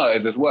somebody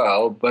dies as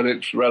well, but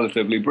it's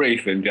relatively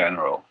brief in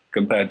general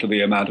compared to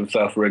the amount of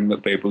suffering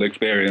that people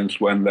experience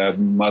when their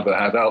mother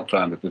has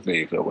Alzheimer's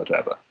disease or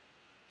whatever.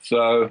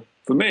 So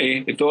for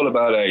me, it's all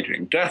about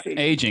aging.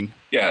 Aging.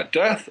 Yeah,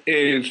 death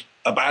is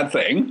a bad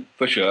thing,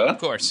 for sure. Of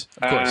course.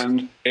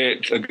 And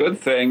it's a good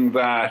thing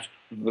that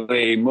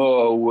the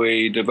more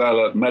we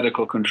develop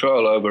medical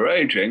control over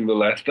aging, the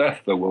less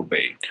death there will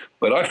be.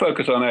 But I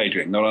focus on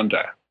aging, not on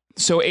death.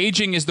 So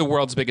aging is the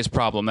world's biggest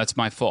problem. That's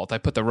my fault. I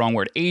put the wrong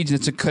word.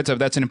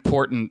 That's an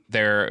important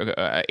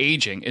there.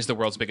 Aging is the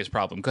world's biggest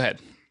problem. Go ahead.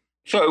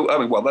 So,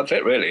 that's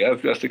it, really.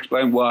 I've just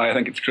explained why I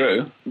think it's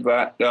true.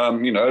 That,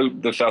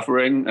 the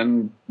suffering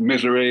and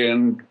misery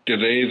and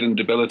disease and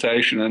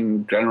debilitation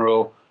and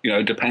general,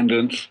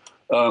 dependence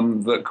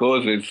that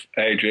causes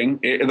aging,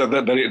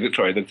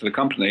 that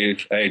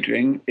accompanies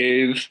aging,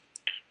 is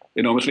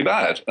enormously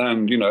bad.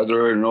 And,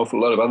 there are an awful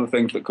lot of other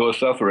things that cause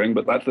suffering,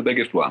 but that's the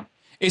biggest one.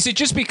 Is it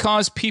just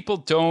because people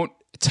don't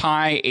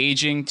tie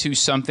aging to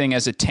something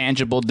as a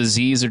tangible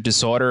disease or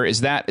disorder?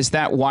 Is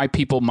that why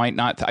people might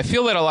not? I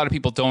feel that a lot of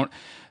people don't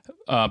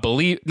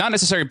not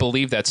necessarily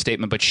believe that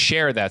statement, but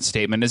share that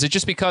statement. Is it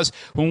just because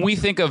when we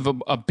think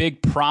of a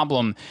big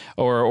problem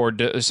or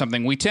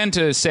something, we tend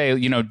to say,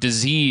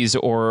 disease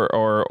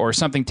or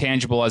something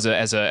tangible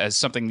as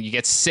something you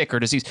get sick or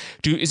disease?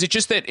 Is it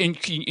just that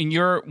in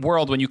your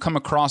world, when you come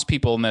across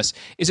people in this,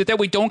 is it that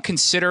we don't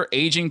consider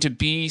aging to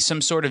be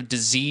some sort of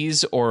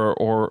disease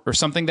or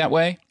something that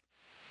way?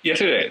 Yes,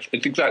 it is.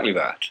 It's exactly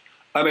that.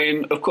 I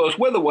mean, of course,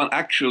 whether one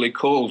actually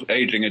calls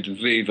aging a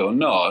disease or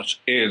not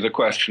is a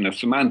question of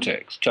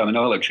semantics,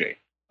 terminology.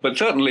 But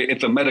certainly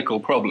it's a medical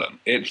problem.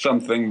 It's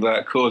something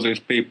that causes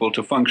people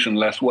to function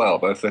less well,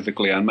 both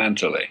physically and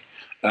mentally.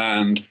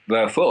 And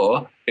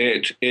therefore,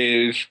 it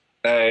is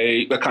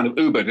a kind of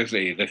uber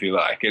disease, if you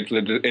like.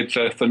 It's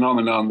a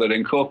phenomenon that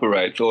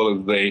incorporates all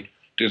of the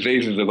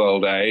diseases of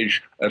old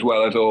age, as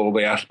well as all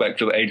the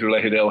aspects of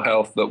age-related ill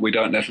health that we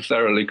don't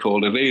necessarily call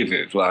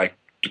diseases, like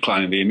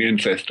decline in the immune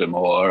system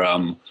or,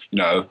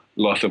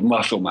 loss of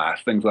muscle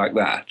mass, things like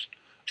that.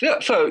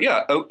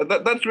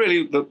 That's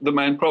really the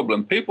main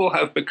problem. People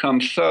have become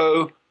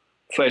so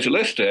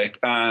fatalistic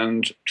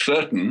and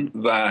certain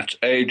that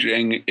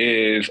aging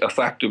is a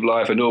fact of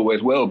life and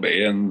always will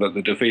be, and that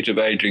the defeat of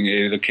aging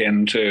is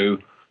akin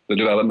to the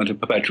development of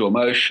perpetual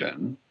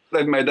motion.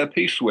 They've made their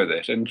peace with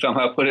it and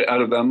somehow put it out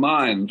of their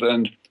minds.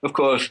 And of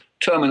course,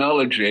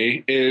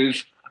 terminology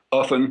is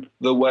often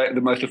the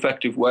most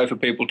effective way for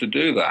people to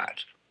do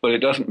that. But it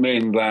doesn't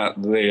mean that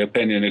the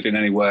opinion is in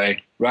any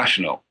way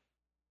rational.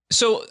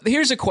 So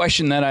here's a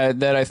question that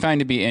I find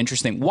to be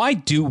interesting. Why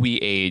do we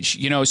age?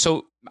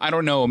 So I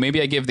don't know.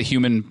 Maybe I give the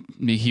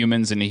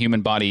humans and the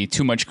human body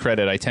too much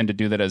credit. I tend to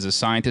do that as a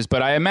scientist.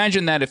 But I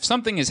imagine that if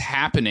something is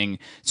happening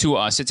to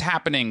us, it's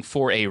happening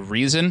for a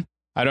reason.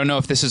 I don't know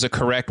if this is a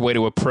correct way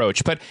to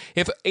approach. But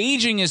if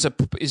aging is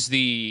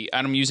the,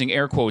 I'm using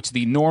air quotes,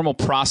 the normal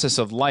process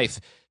of life,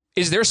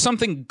 is there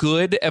something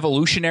good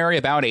evolutionary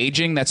about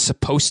aging that's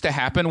supposed to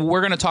happen? We're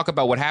going to talk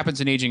about what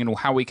happens in aging and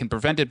how we can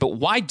prevent it. But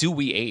why do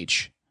we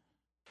age?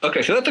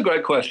 Okay, so that's a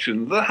great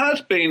question. There has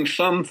been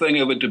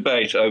something of a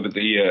debate over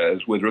the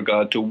years with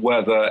regard to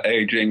whether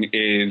aging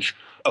is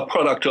a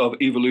product of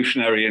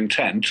evolutionary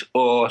intent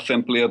or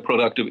simply a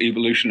product of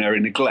evolutionary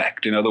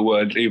neglect. In other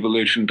words,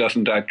 evolution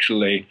doesn't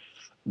actually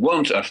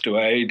want us to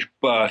age,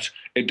 but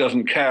it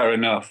doesn't care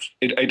enough.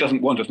 It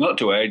doesn't want us not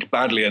to age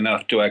badly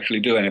enough to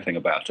actually do anything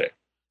about it.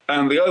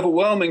 And the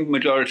overwhelming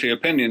majority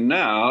opinion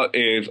now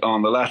is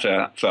on the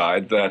latter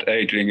side, that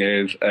aging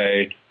is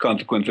a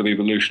consequence of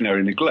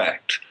evolutionary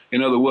neglect.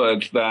 In other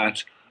words,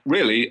 that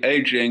really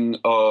aging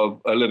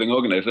of a living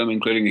organism,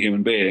 including a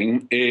human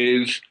being,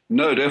 is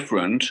no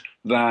different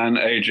than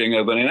aging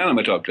of an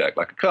inanimate object,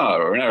 like a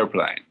car or an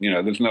airplane.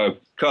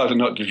 Cars are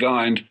not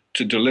designed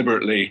to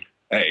deliberately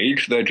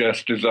age. They're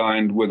just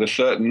designed with a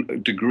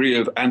certain degree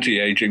of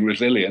anti-aging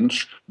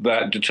resilience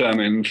that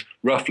determines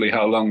roughly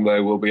how long they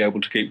will be able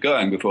to keep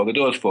going before the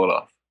doors fall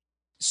off.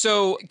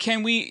 So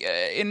can we,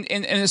 in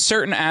a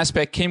certain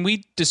aspect, can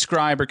you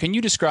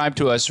describe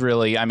to us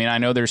really, I mean, I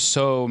know there's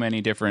so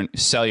many different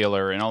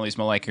cellular and all these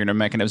molecular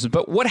mechanisms,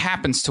 but what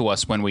happens to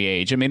us when we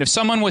age? I mean, if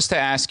someone was to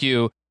ask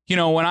you,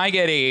 when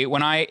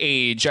I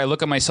age, I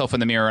look at myself in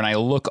the mirror and I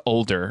look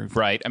older,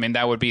 right? I mean,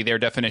 that would be their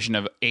definition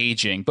of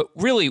aging. But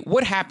really,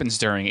 what happens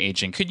during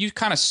aging? Could you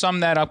kind of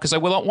sum that up? Because I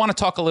want to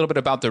talk a little bit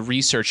about the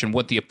research and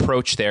what the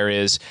approach there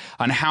is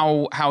on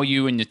how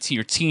you and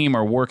your team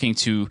are working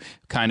to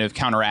kind of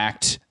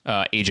counteract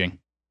aging.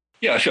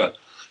 Yeah, sure.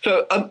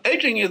 So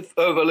aging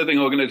of a living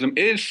organism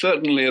is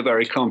certainly a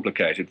very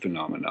complicated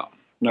phenomenon.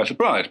 No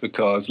surprise,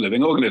 because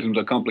living organisms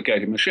are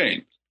complicated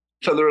machines.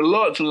 So there are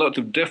lots and lots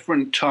of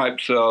different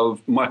types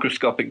of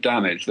microscopic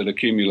damage that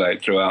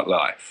accumulate throughout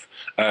life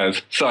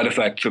as side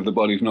effects of the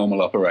body's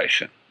normal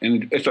operation.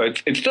 And so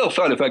it's still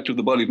side effects of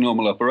the body's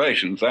normal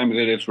operation, same as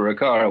it is for a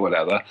car or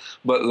whatever,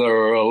 but there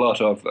are a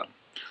lot of them.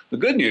 The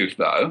good news,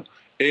 though,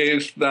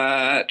 is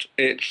that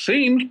it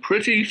seems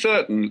pretty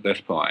certain at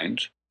this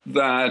point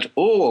that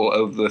all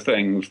of the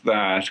things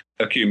that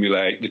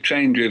accumulate, the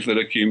changes that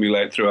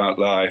accumulate throughout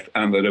life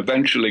and that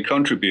eventually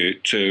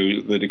contribute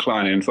to the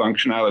decline in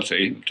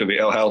functionality, to the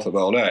ill health of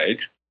old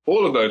age,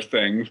 all of those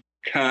things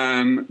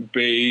can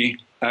be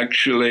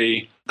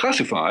actually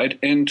classified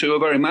into a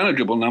very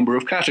manageable number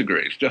of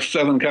categories, just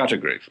 7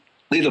 categories.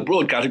 These are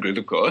broad categories,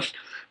 of course,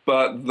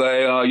 but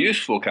they are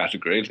useful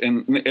categories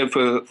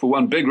for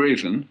one big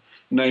reason,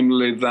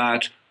 namely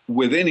that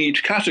within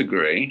each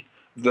category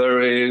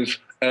there is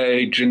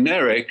a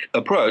generic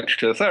approach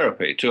to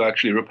therapy, to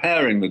actually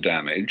repairing the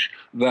damage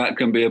that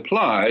can be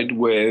applied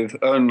with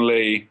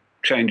only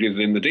changes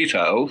in the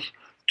details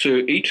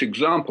to each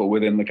example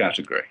within the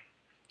category.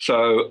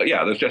 So,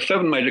 yeah, there's just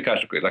 7 major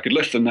categories. I could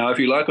list them now if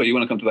you like, or you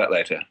want to come to that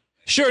later.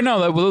 Sure, no,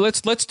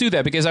 let's do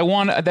that, because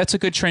that's a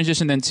good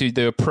transition then to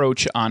the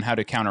approach on how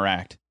to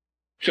counteract.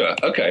 Sure,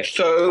 okay.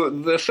 So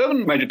the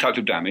 7 major types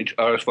of damage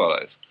are as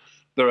follows.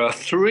 There are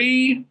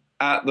 3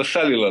 at the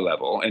cellular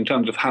level in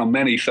terms of how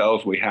many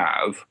cells we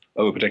have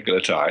of a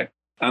particular type,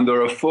 and there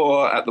are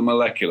 4 at the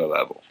molecular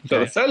level. Okay. So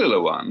the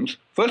cellular ones,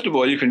 first of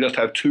all, you can just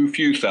have too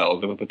few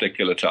cells of a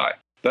particular type.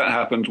 That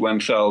happens when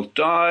cells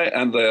die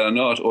and they are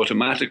not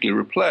automatically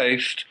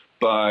replaced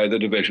by the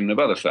division of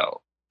other cells.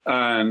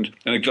 And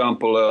an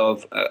example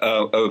of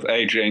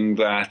aging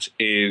that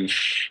is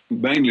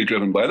mainly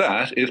driven by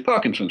that is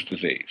Parkinson's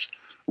disease,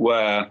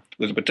 where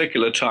there's a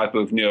particular type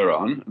of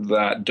neuron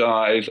that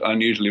dies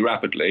unusually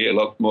rapidly, a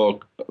lot more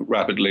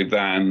rapidly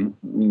than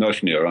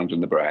most neurons in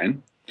the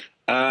brain.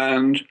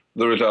 And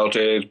The result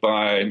is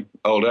by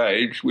old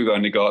age, we've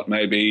only got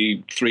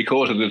maybe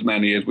 3/4 as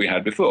many as we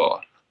had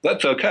before.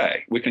 That's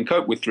okay. We can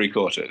cope with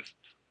 3/4.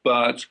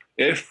 But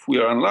if we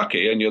are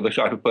unlucky and you're the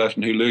type of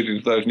person who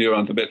loses those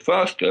neurons a bit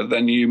faster,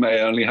 then you may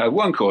only have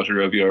 1/4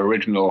 of your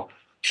original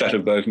set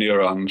of those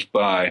neurons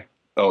by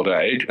old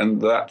age, and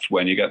that's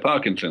when you get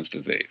Parkinson's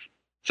disease.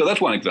 So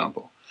that's one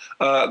example.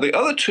 The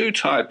other two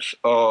types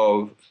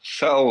of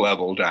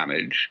cell-level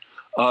damage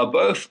are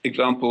both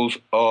examples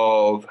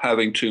of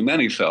having too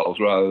many cells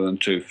rather than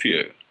too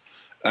few.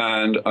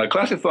 And I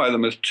classify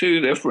them as two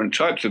different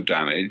types of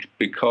damage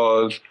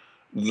because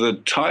the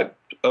type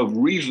of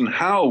reason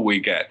how we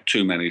get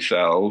too many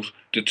cells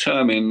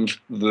determines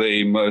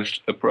the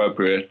most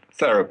appropriate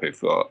therapy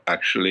for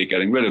actually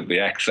getting rid of the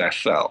excess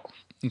cells.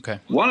 Okay.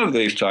 One of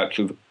these types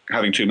of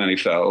having too many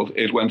cells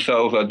is when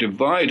cells are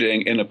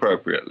dividing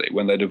inappropriately,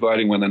 when they're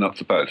dividing when they're not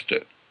supposed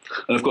to.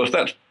 And of course,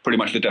 that's pretty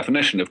much the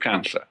definition of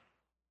cancer.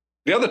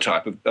 The other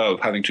type of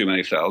having too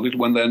many cells is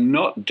when they're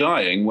not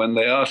dying when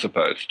they are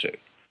supposed to.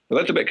 So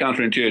that's a bit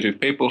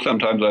counterintuitive. People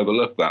sometimes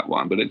overlook that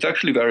one, but it's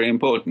actually very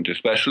important,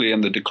 especially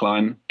in the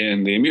decline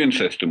in the immune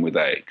system with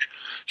age.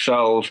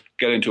 Cells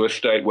get into a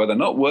state where they're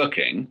not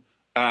working,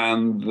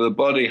 and the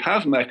body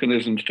has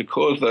mechanisms to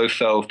cause those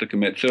cells to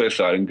commit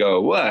suicide and go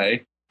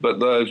away, but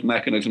those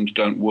mechanisms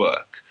don't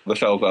work. The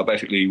cells are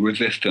basically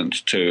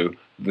resistant to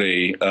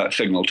the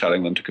signal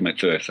telling them to commit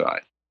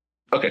suicide.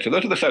 Okay, so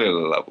those are the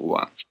cellular level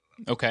ones.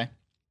 Okay.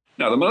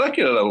 Now, the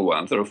molecular level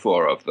ones, there are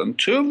 4 of them.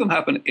 2 of them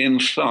happen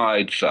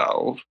inside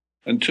cells,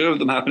 and 2 of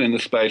them happen in the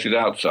spaces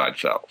outside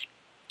cells.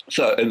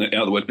 So, in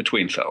other words,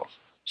 between cells.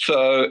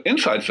 So,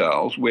 inside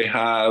cells, we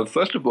have,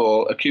 first of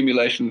all,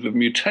 accumulations of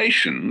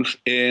mutations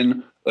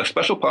in a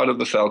special part of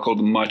the cell called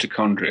the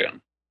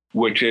mitochondrion,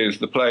 which is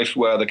the place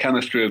where the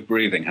chemistry of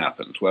breathing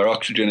happens, where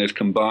oxygen is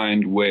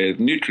combined with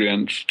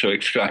nutrients to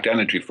extract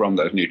energy from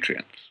those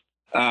nutrients.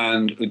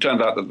 And it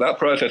turns out that that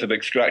process of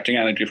extracting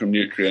energy from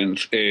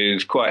nutrients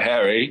is quite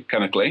hairy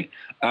chemically,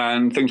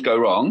 and things go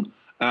wrong.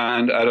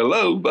 And at a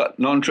low but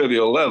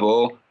non-trivial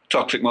level,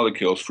 toxic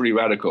molecules, free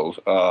radicals,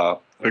 are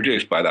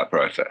produced by that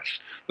process.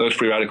 Those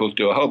free radicals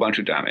do a whole bunch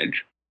of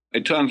damage.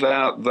 It turns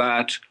out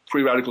that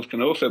free radicals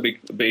can also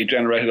be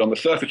generated on the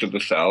surface of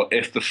the cell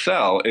if the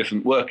cell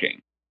isn't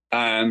working.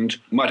 And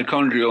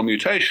mitochondrial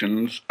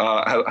mutations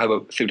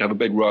seem to have a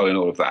big role in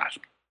all of that.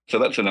 So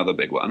that's another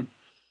big one.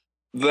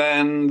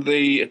 Then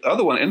the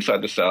other one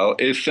inside the cell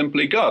is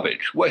simply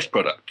garbage, waste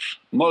products,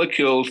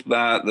 molecules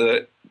that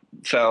the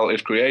cell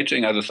is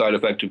creating as a side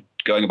effect of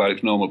going about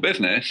its normal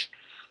business.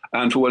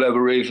 And for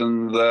whatever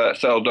reason, the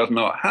cell does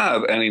not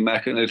have any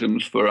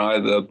mechanisms for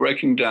either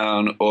breaking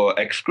down or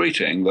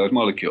excreting those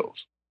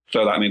molecules.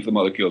 So that means the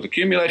molecules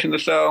accumulate in the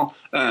cell,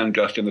 and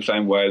just in the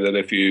same way that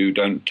if you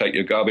don't take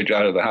your garbage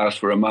out of the house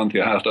for a month,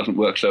 your house doesn't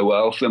work so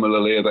well,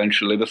 similarly,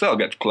 eventually the cell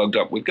gets clogged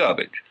up with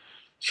garbage.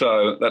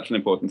 So that's an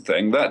important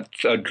thing.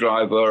 That's a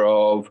driver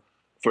of,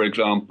 for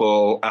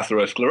example,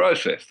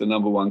 atherosclerosis, the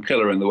number one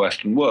killer in the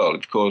Western world.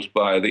 It's caused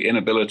by the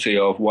inability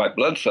of white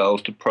blood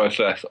cells to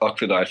process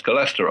oxidized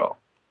cholesterol.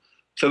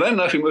 So then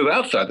if we move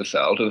outside the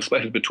cell to the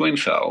spaces between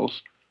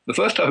cells, the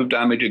first type of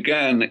damage,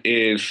 again,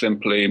 is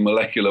simply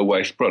molecular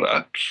waste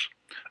products.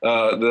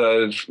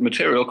 There's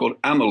material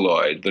called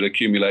amyloid that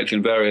accumulates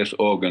in various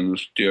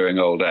organs during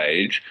old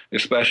age,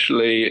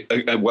 especially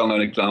a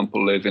well-known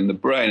example is in the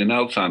brain in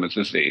Alzheimer's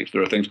disease.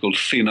 There are things called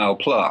senile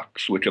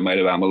plaques, which are made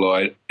of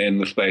amyloid in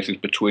the spaces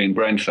between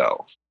brain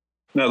cells.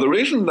 Now, the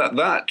reason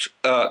that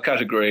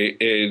category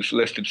is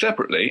listed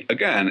separately,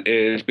 again,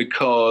 is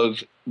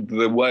because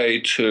the way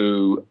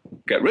to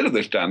get rid of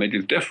this damage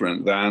is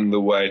different than the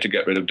way to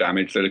get rid of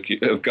garbage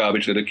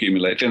that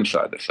accumulates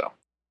inside the cell.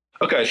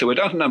 Okay, so we're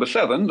down to number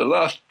 7, the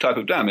last type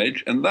of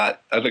damage, and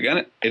that is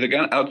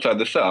again outside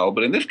the cell,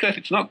 but in this case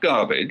it's not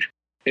garbage,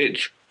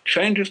 it's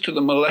changes to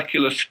the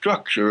molecular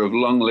structure of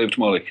long-lived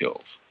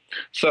molecules.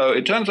 So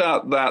it turns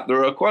out that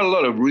there are quite a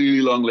lot of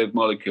really long-lived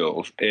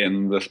molecules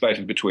in the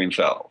spaces between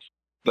cells.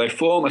 They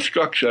form a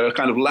structure, a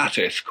kind of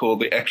lattice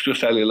called the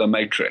extracellular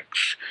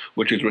matrix,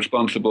 which is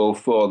responsible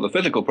for the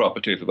physical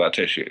properties of our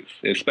tissues,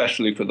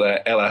 especially for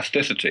their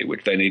elasticity,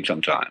 which they need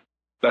sometimes.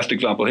 Best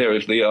example here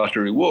is the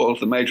artery walls,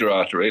 the major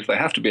arteries. They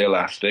have to be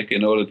elastic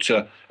in order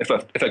to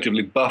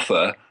effectively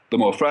buffer the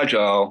more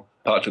fragile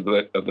parts of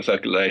the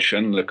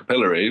circulation, the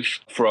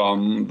capillaries,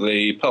 from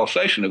the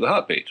pulsation of the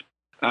heartbeat.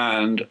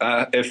 And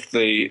if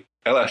the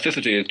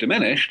elasticity is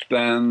diminished,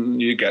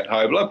 then you get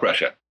high blood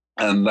pressure.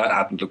 And that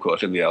happens, of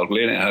course, in the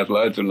elderly, and it has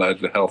loads and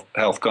loads of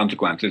health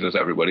consequences, as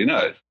everybody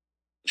knows.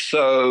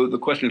 So the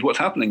question is, what's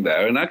happening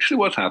there? And actually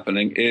what's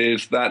happening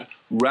is that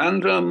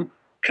random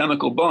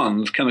chemical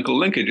bonds, chemical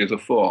linkages are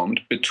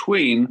formed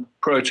between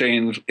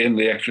proteins in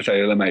the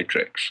extracellular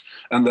matrix.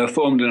 And they're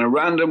formed in a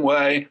random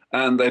way,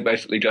 and they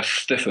basically just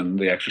stiffen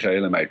the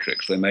extracellular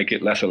matrix. They make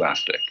it less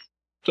elastic.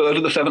 So those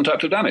are the 7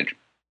 types of damage.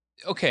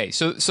 Okay,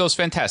 so it's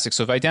fantastic.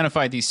 So I've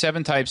identified these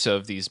 7 types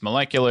of these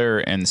molecular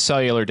and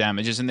cellular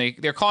damages, and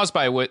they're caused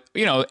by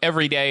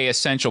everyday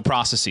essential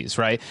processes,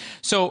 right?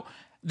 So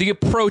The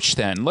approach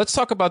then, let's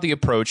talk about the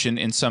approach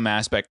in some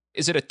aspect.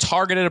 Is it a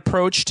targeted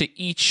approach to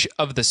each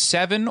of the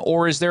 7,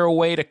 or is there a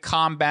way to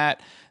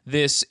combat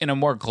this in a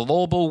more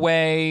global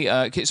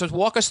way? So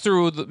walk us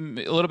through a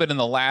little bit in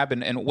the lab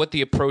and what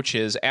the approach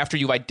is after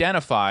you've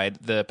identified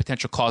the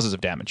potential causes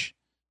of damage.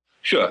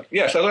 Sure.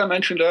 Yes, as I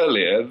mentioned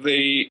earlier,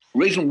 the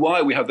reason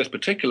why we have this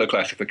particular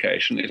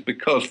classification is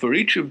because for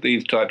each of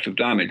these types of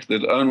damage,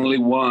 there's only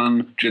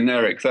one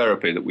generic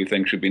therapy that we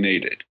think should be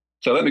needed.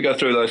 So let me go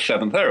through those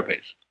 7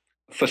 therapies.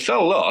 For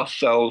cell loss,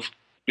 cells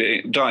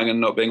dying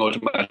and not being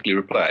automatically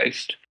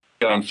replaced,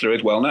 the answer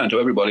is well known to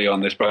everybody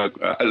on this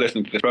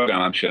listening to this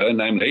program, I'm sure,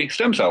 namely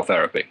stem cell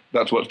therapy.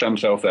 That's what stem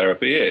cell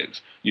therapy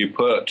is. You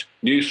put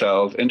new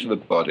cells into the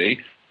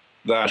body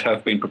that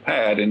have been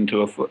prepared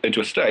into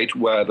a state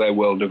where they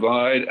will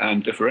divide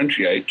and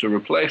differentiate to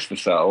replace the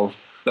cells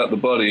that the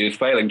body is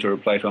failing to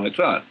replace on its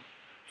own.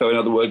 So in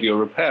other words, you're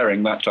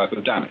repairing that type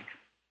of damage.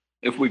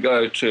 If we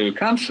go to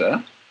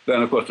cancer,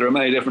 then of course there are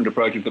many different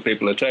approaches that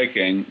people are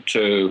taking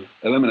to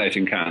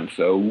eliminating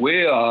cancer.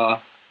 We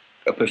are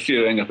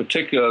pursuing a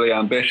particularly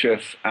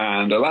ambitious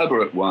and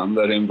elaborate one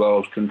that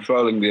involves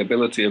controlling the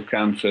ability of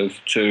cancers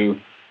to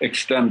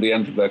extend the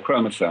ends of their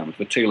chromosomes,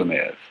 the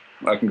telomeres.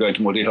 I can go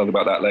into more details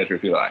about that later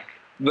if you like.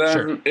 Then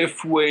sure.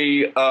 If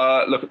we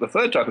look at the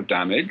third type of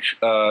damage,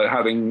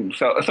 having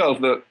cells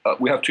that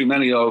we have too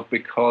many of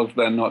because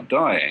they're not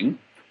dying,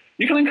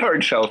 you can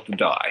encourage cells to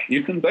die.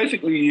 You can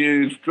basically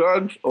use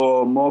drugs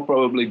or more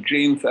probably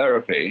gene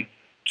therapy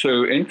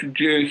to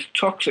introduce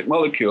toxic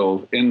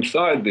molecules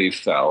inside these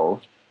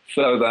cells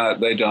so that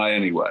they die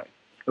anyway.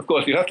 Of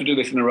course, you have to do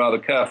this in a rather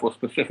careful,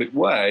 specific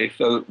way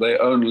so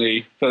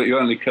that you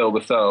only kill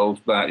the cells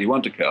that you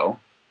want to kill.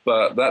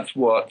 But that's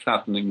what's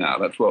happening now.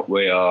 That's what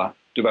we are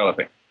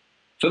developing.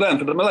 So then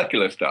for the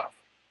molecular stuff,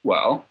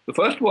 well, the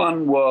first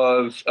one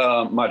was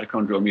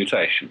mitochondrial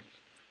mutations.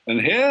 And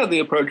here the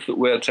approach that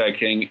we're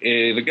taking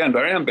is, again,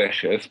 very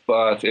ambitious,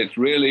 but it's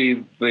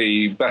really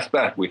the best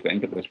bet, we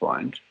think, at this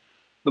point.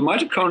 The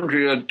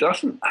mitochondria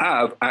doesn't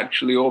have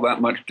actually all that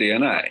much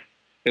DNA.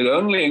 It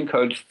only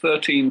encodes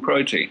 13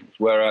 proteins,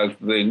 whereas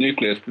the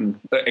nucleus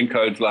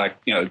encodes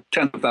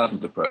tens of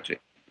thousands of proteins.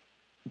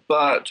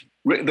 But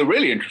the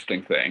really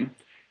interesting thing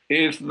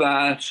is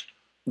that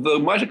the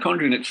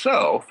mitochondrion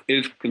itself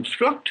is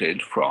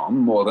constructed from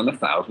more than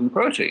 1,000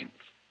 proteins.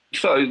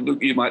 So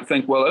you might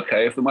think, well,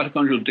 okay, if the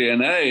mitochondrial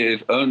DNA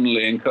is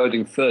only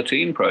encoding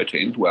 13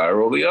 proteins, where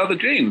are all the other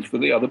genes for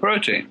the other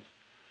proteins?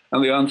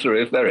 And the answer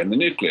is they're in the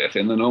nucleus,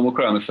 in the normal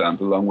chromosomes,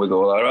 along with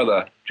all our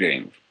other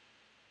genes.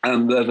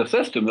 And there's a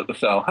system that the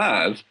cell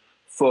has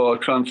for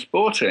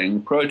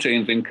transporting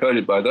proteins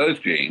encoded by those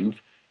genes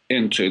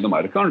into the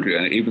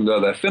mitochondria, even though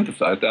they're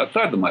synthesized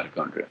outside the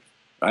mitochondria,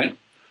 right?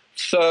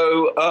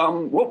 So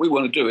what we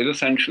want to do is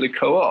essentially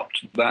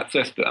co-opt that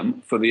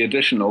system for the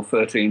additional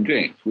 13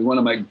 genes. We want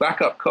to make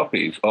backup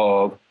copies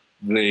of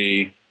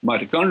the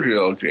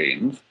mitochondrial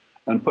genes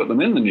and put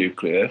them in the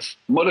nucleus,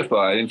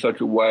 modified in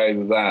such a way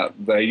that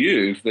they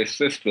use this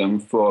system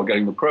for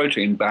getting the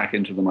protein back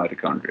into the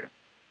mitochondria.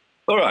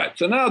 All right,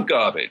 so now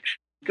garbage.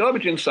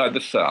 Garbage inside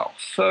the cell.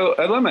 So,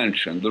 as I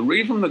mentioned, the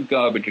reason that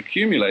garbage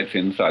accumulates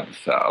inside the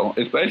cell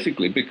is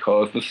basically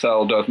because the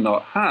cell does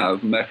not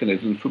have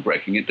mechanisms for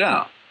breaking it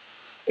down.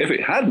 If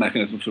it had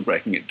mechanisms for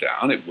breaking it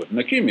down, it wouldn't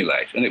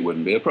accumulate, and it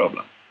wouldn't be a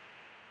problem.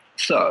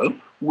 So,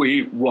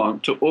 we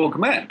want to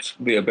augment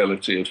the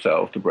ability of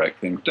cells to break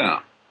things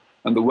down.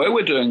 And the way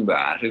we're doing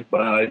that is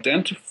by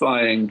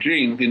identifying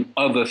genes in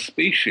other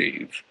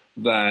species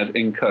that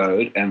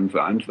encode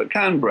enzymes that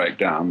can break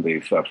down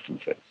these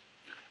substances.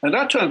 And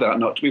that turns out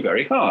not to be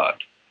very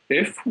hard.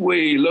 If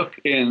we look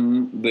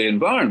in the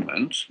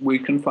environment, we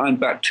can find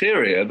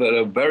bacteria that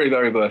are very,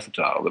 very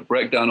versatile, that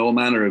break down all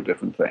manner of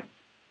different things.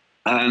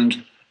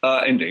 And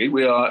indeed,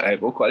 we are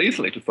able quite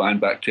easily to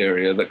find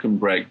bacteria that can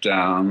break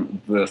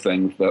down the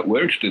things that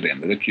we're interested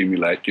in, that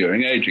accumulate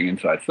during aging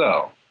inside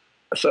cells.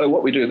 So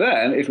what we do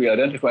then is we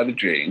identify the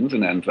genes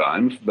and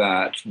enzymes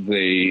that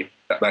the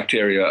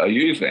bacteria are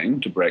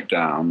using to break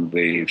down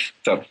these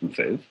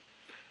substances.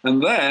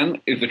 And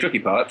then is the tricky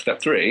part,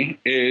 step 3,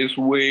 is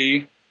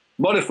we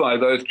modify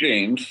those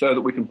genes so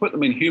that we can put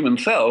them in human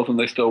cells and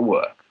they still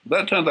work.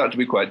 That turns out to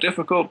be quite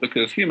difficult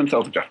because human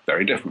cells are just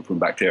very different from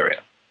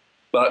bacteria.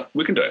 But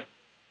we can do it.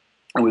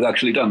 And we've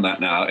actually done that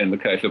now in the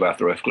case of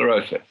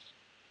atherosclerosis.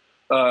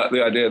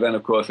 The idea then,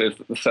 of course, is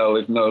that the cell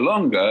is no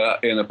longer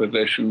in a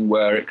position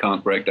where it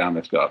can't break down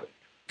this garbage.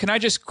 Can I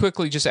just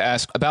quickly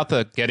ask about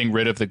the getting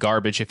rid of the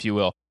garbage, if you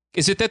will?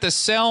 Is it that the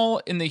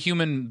cell in the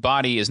human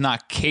body is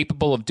not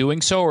capable of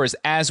doing so, or is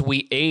as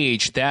we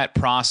age, that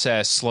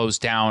process slows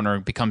down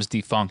or becomes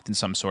defunct in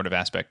some sort of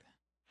aspect?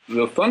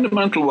 The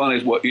fundamental one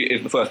is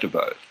the first of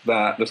those,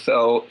 that the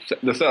cell,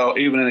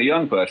 even in a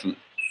young person,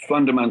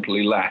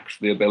 fundamentally lacks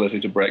the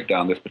ability to break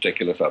down this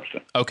particular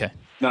substance. Okay.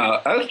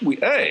 Now, as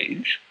we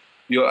age,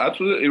 you're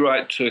absolutely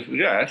right to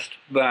suggest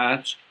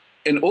that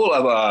in all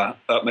of our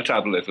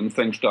metabolism,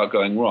 things start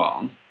going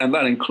wrong, and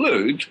that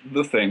includes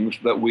the things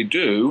that we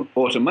do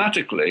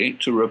automatically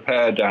to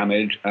repair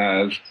damage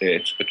as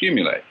it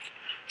accumulates.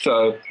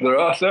 So there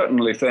are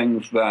certainly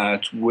things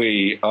that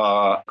we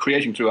are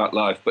creating throughout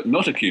life but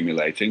not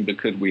accumulating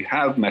because we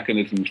have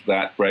mechanisms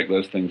that break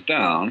those things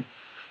down.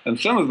 And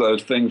some of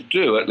those things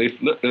do, at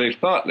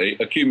least partly,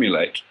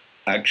 accumulate,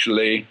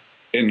 actually,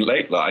 in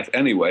late life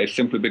anyway,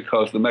 simply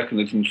because the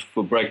mechanisms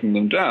for breaking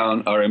them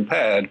down are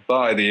impaired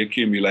by the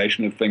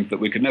accumulation of things that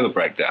we could never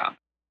break down.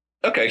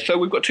 Okay, so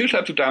we've got two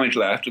types of damage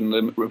left in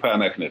the repair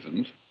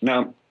mechanisms.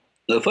 Now,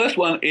 the first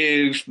one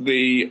is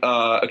the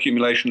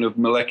accumulation of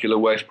molecular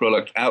waste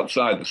products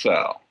outside the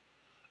cell.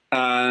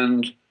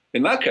 And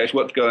in that case,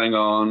 what's going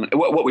on,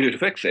 what we do to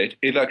fix it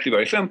is actually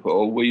very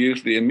simple. We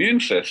use the immune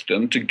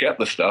system to get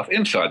the stuff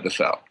inside the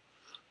cell.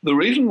 The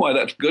reason why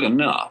that's good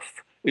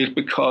enough is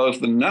because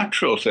the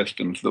natural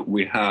systems that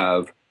we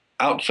have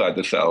outside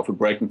the cell for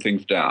breaking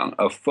things down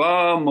are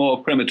far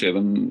more primitive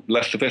and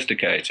less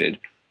sophisticated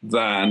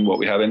than what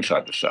we have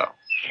inside the cell.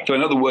 So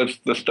in other words,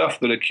 the stuff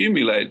that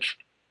accumulates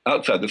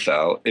outside the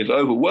cell is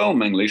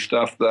overwhelmingly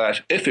stuff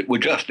that, if it were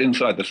just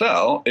inside the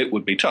cell, it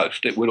would be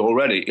toast. It would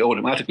already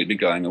automatically be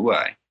going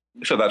away.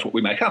 So that's what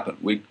we make happen.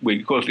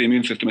 We cause the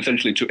immune system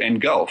essentially to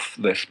engulf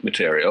this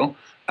material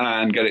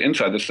and get it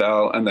inside the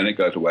cell, and then it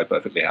goes away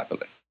perfectly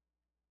happily.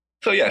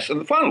 So yes, and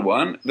the final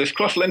one, this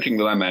cross-linking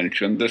that I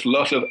mentioned, this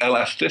loss of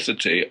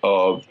elasticity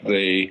of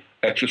the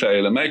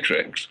extracellular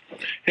matrix.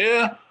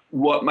 Here,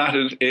 what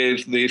matters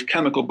is these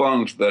chemical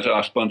bonds that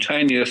are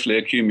spontaneously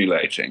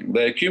accumulating.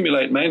 They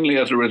accumulate mainly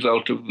as a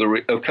result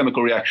of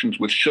chemical reactions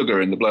with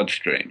sugar in the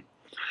bloodstream.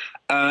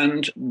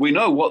 And we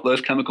know what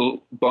those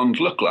chemical bonds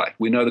look like.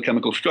 We know the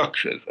chemical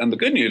structures. And the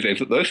good news is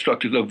that those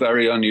structures are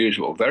very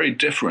unusual, very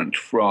different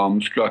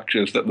from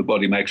structures that the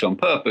body makes on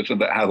purpose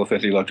and that have a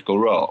physiological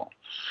role.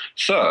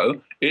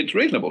 So it's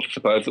reasonable to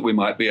suppose that we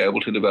might be able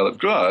to develop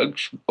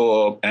drugs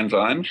or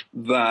enzymes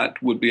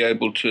that would be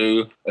able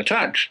to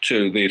attach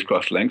to these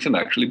cross-links and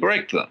actually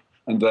break them,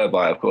 and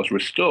thereby, of course,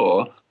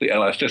 restore the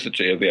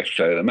elasticity of the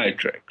extracellular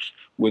matrix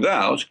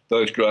without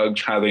those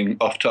drugs having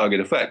off-target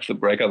effects that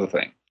break other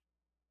things.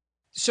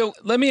 So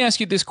let me ask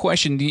you this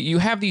question. You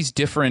have these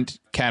different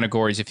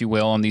categories, if you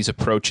will, on these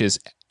approaches,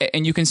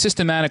 and you can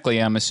systematically,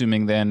 I'm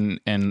assuming then,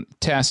 and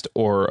test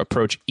or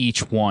approach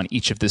each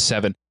of the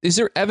 7. Is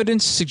there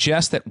evidence to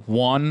suggest that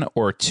 1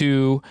 or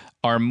 2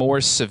 are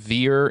more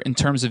severe in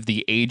terms of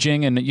the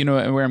aging? And you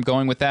know where I'm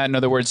going with that? In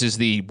other words, is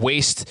the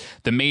waste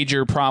the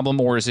major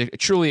problem, or is it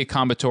truly a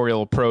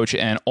combinatorial approach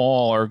and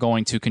all are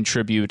going to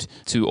contribute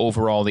to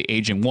overall the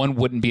aging? One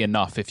wouldn't be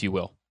enough, if you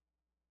will.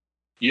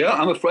 Yeah,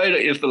 I'm afraid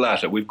it is the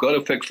latter. We've got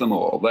to fix them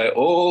all. They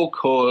all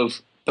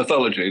cause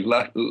pathology,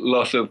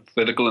 loss of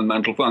physical and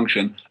mental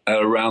function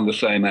at around the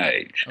same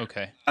age.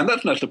 Okay. And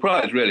that's no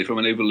surprise, really, from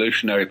an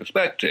evolutionary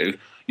perspective.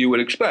 You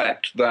would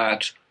expect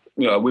that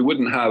we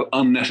wouldn't have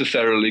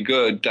unnecessarily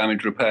good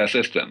damage repair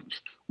systems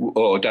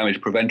or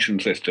damage prevention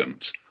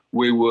systems.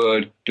 We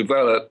would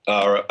develop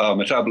our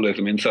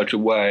metabolism in such a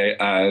way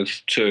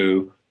as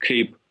to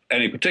keep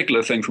any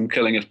particular thing from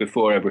killing us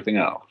before everything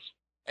else.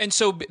 And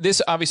so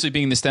this obviously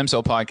being the stem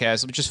cell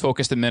podcast, we just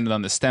focused a minute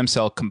on the stem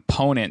cell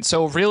component.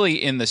 So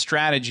really in the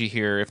strategy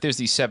here, if there's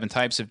these 7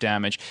 types of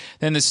damage,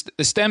 then the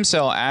stem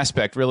cell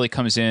aspect really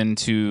comes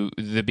into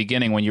the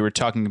beginning when you were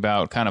talking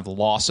about kind of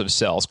loss of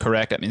cells,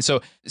 correct? I mean,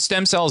 so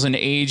stem cells and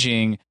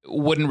aging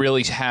wouldn't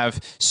really have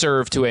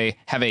served to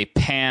have a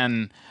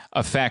pan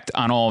effect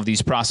on all of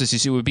these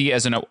processes. It would be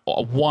as a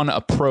one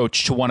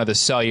approach to one of the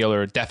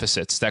cellular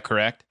deficits. Is that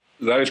correct?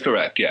 That is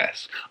correct,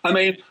 yes. I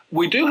mean,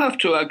 we do have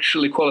to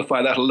actually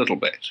qualify that a little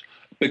bit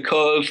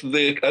because,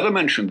 as I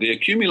mentioned, the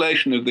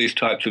accumulation of these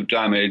types of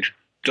damage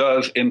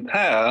does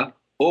impair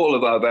all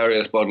of our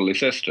various bodily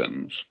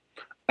systems.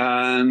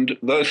 And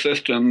those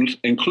systems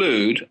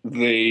include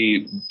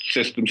the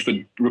systems for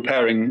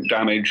repairing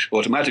damage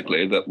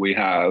automatically that we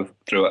have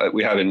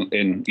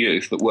in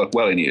youth, that work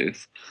well in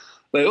youth.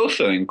 They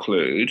also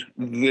include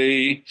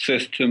the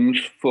systems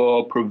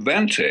for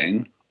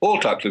preventing all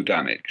types of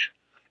damage,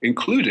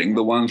 including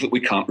the ones that we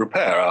can't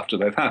repair after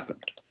they've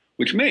happened,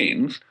 which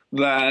means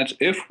that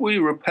if we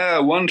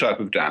repair one type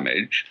of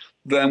damage,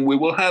 then we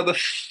will have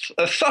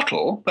a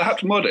subtle,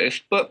 perhaps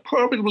modest, but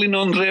probably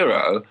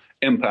non-zero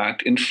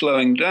impact in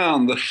slowing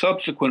down the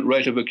subsequent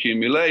rate of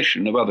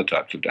accumulation of other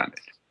types of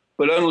damage,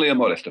 but only a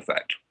modest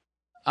effect.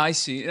 I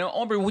see. Now,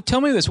 Aubrey, tell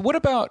me this. What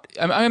about,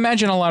 I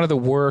imagine a lot of the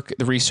work,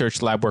 the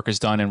research lab work is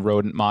done in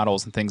rodent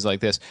models and things like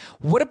this.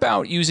 What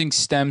about using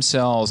stem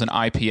cells and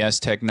iPS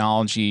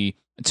technology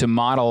to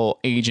model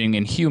aging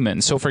in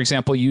humans? So, for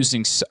example,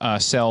 using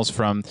cells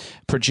from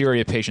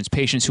progeria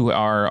patients who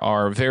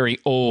are very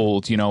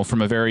old,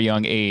 from a very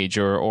young age,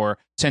 or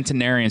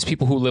centenarians,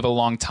 people who live a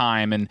long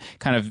time, and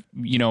kind of,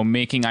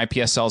 making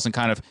iPS cells and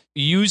kind of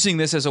using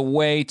this as a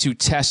way to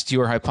test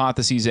your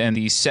hypotheses and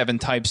these 7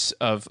 types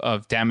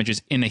of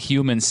damages in a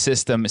human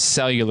system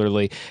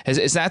cellularly.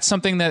 Is that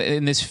something that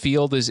in this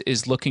field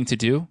is looking to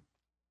do?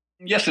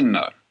 Yes and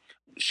no.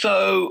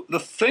 So the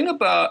thing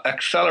about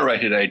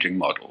accelerated aging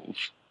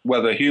models,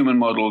 whether human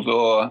models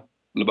or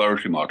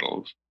laboratory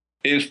models,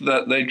 is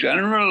that they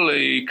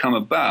generally come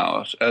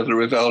about as a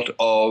result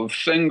of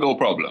single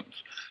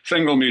problems.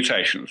 single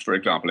mutations, for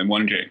example, in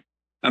one gene.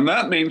 And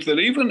that means that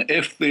even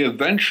if the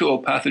eventual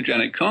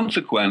pathogenic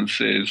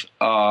consequences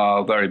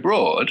are very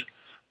broad,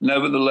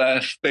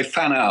 nevertheless, they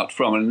fan out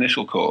from an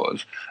initial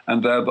cause.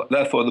 And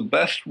therefore, the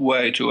best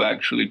way to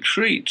actually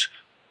treat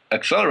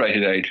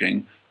accelerated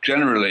aging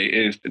generally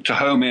is to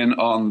home in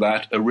on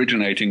that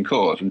originating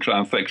cause and try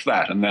and fix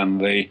that. And then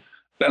the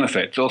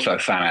benefits also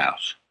fan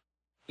out.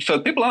 So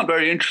people aren't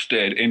very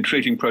interested in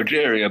treating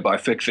progeria by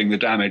fixing the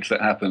damage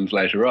that happens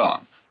later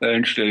on. They're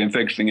interested in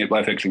fixing it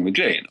by fixing the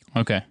gene.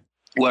 Okay.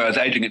 Whereas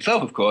aging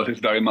itself, of course, is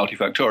very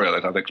multifactorial,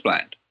 as I've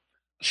explained.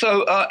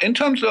 So in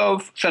terms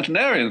of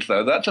centenarians,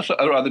 though, that's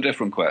a rather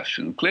different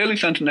question. Clearly,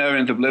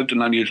 centenarians have lived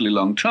an unusually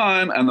long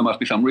time, and there must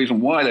be some reason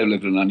why they've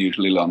lived an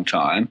unusually long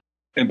time.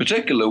 In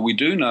particular, we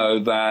do know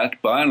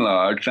that, by and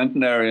large,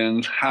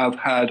 centenarians have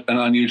had an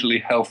unusually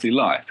healthy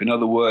life. In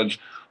other words,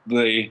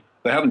 they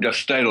haven't just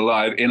stayed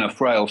alive in a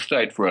frail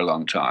state for a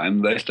long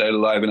time. They stayed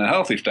alive in a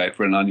healthy state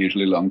for an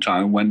unusually long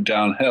time and went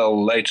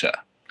downhill later.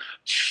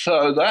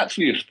 So that's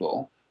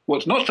useful.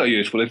 What's not so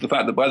useful is the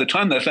fact that by the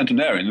time they're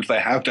centenarians, they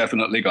have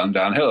definitely gone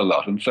downhill a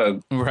lot. And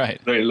so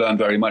they learn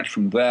very much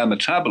from their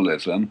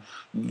metabolism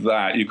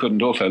that you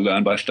couldn't also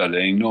learn by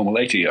studying normal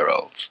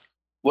 80-year-olds.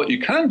 What you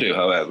can do,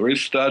 however,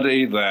 is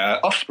study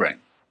their offspring,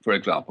 for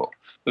example,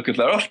 because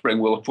their offspring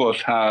will, of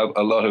course, have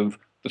a lot of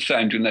the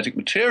same genetic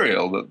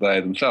material that they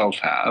themselves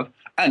have,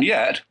 and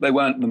yet they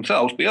won't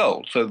themselves be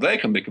old. So they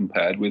can be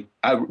compared with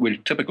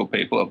typical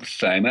people of the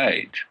same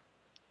age.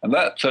 And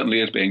that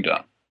certainly is being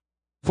done.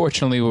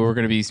 Fortunately, we're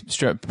going to be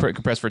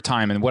compressed for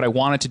time, and what I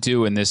wanted to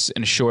do in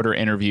a shorter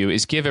interview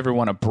is give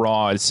everyone a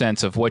broad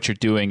sense of what you're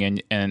doing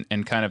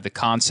and kind of the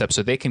concept,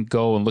 so they can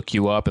go and look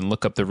you up and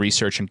look up the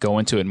research and go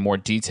into it in more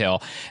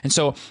detail. And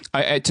so,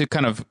 to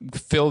kind of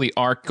fill the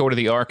arc, go to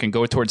the arc, and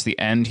go towards the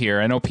end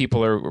here. I know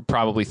people are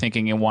probably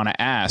thinking and want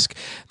to ask.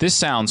 This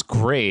sounds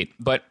great,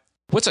 but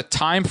what's a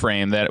time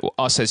frame that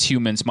us as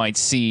humans might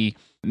see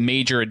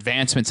major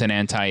advancements in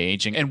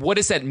anti-aging? And what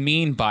does that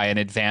mean by an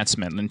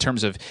advancement in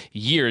terms of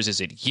years? Is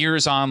it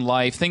years on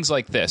life? Things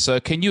like this.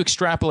 Can you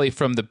extrapolate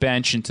from the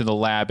bench into the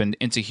lab and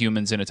into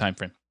humans in a time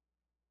frame?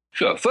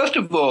 Sure. First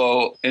of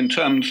all, in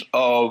terms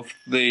of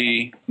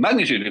the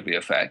magnitude of the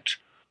effect,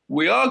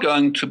 we are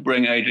going to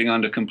bring aging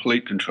under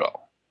complete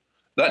control.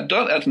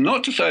 That's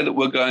not to say that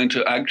we're going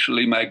to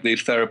actually make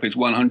these therapies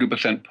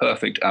 100%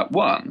 perfect at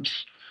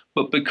once,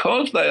 but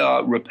because they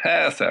are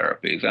repair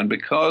therapies and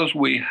because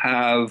we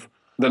have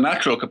the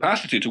natural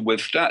capacity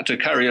to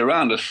carry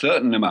around a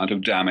certain amount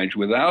of damage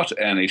without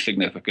any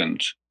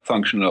significant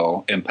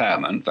functional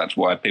impairment, that's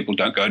why people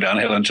don't go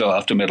downhill until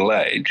after middle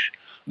age,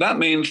 that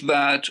means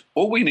that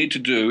all we need to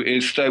do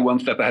is stay one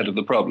step ahead of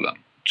the problem,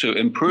 to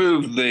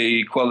improve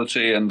the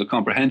quality and the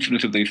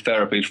comprehensiveness of these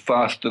therapies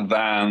faster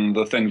than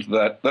the things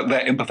that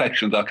their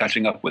imperfections are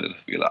catching up with it,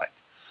 if you like.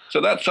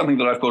 So that's something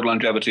that I've called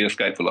longevity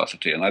escape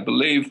velocity, and I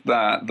believe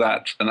that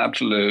that's an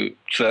absolute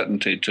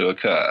certainty to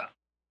occur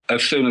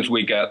as soon as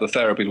we get the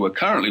therapies we're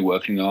currently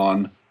working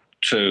on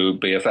to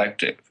be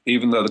effective,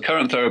 even though the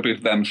current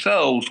therapies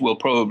themselves will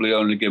probably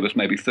only give us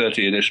maybe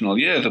 30 additional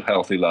years of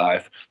healthy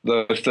life.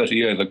 Those 30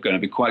 years are going to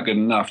be quite good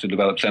enough to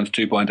develop Sense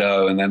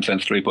 2.0 and then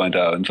Sense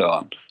 3.0 and so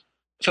on.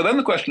 So then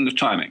the question is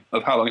timing,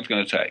 of how long it's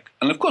going to take.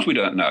 And of course we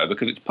don't know,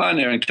 because it's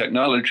pioneering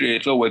technology.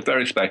 It's always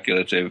very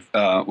speculative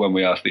when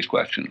we ask these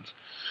questions.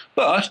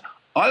 But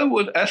I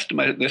would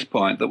estimate at this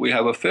point that we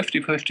have a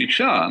 50-50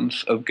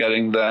 chance of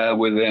getting there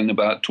within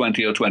about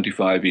 20 or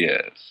 25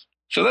 years.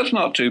 So that's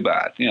not too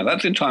bad.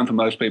 That's in time for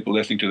most people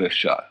listening to this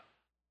show.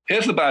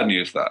 Here's the bad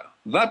news, though.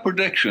 That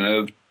prediction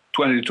of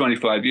 20 to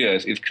 25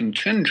 years is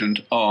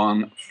contingent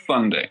on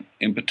funding,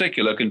 in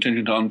particular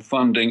contingent on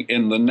funding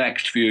in the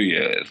next few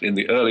years, in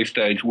the early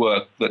stage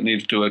work that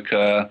needs to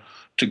occur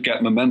to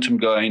get momentum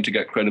going, to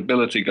get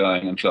credibility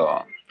going, and so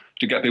on,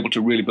 to get people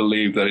to really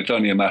believe that it's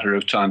only a matter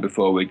of time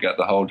before we get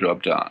the whole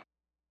job done.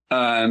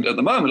 And at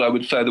the moment, I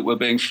would say that we're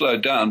being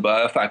slowed down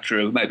by a factor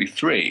of maybe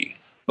 3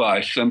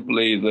 by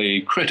simply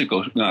the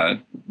critical,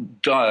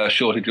 dire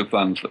shortage of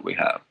funds that we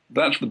have.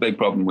 That's the big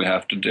problem we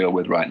have to deal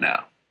with right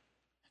now.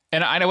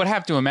 And I would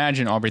have to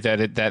imagine, Aubrey,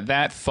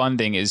 that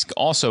funding is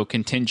also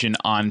contingent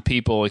on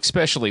people,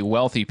 especially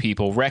wealthy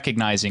people,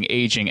 recognizing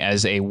aging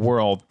as a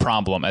world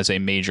problem, as a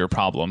major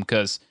problem,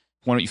 because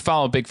when you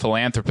follow big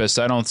philanthropists,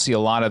 I don't see a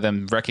lot of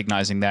them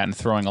recognizing that and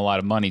throwing a lot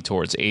of money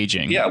towards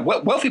aging. Yeah,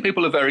 wealthy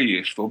people are very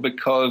useful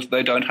because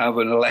they don't have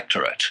an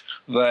electorate.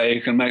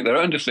 They can make their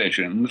own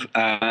decisions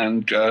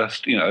and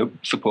just,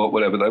 support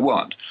whatever they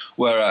want.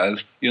 Whereas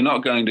you're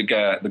not going to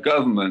get the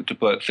government to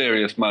put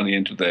serious money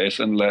into this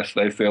unless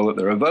they feel that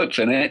there are votes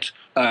in it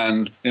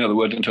and, in other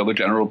words, until the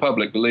general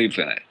public believes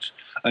in it.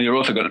 And you're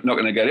also not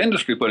going to get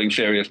industry putting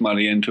serious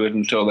money into it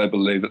until they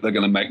believe that they're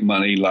going to make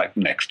money like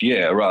next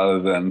year rather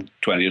than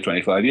 20 or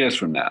 25 years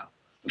from now.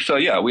 So,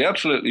 yeah, we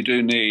absolutely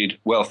do need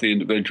wealthy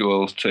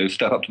individuals to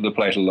step up to the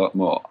plate a lot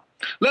more.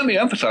 Let me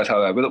emphasize,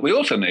 however, that we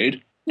also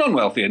need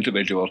non-wealthy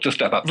individuals to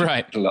step up to the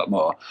plate a lot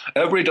more.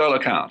 Every dollar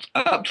counts.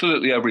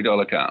 Absolutely every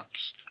dollar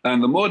counts.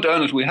 And the more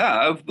donors we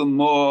have, the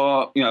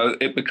more,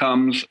 it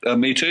becomes a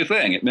Me Too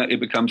thing. It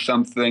becomes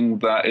something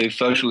that is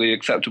socially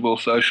acceptable,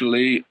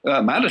 socially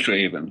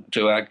mandatory even,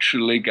 to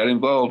actually get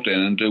involved in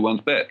and do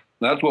one's bit.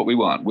 That's what we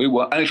want.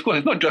 And of course,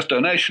 it's not just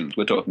donations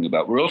we're talking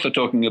about. We're also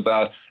talking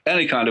about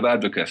any kind of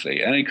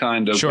advocacy, any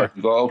kind of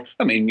involved.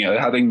 I mean,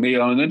 having me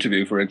on an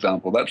interview, for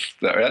example, that's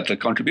a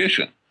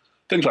contribution.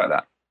 Things like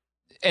that.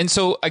 And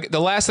so the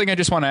last thing I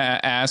just want to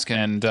ask,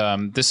 and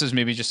this is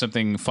maybe just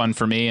something fun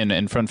for me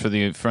and fun for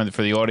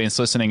the audience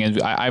listening.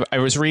 And I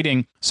was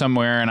reading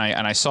somewhere, and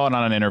I saw it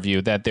on an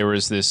interview, that there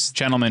was this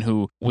gentleman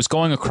who was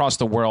going across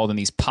the world in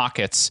these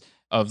pockets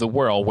of the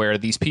world where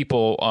these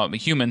people,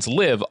 humans,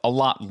 live a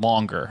lot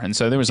longer. And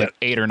so there was like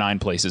 8 or 9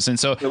 places. And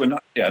so there were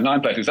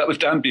 9 places. That was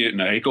Dan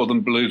Buettner. He called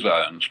them blue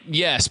zones.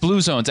 Yes,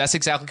 blue zones. That's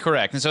exactly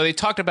correct. And so they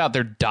talked about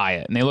their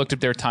diet, and they looked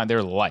at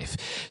their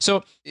life.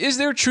 So is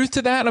there truth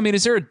to that? I mean,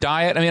 is there a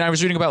diet? I mean, I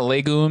was reading about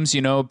legumes,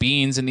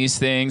 beans and these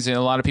things, and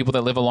a lot of people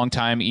that live a long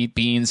time eat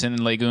beans and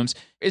legumes.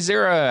 Is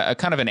there a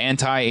kind of an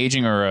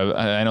anti-aging, or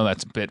I know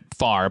that's a bit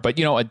far, but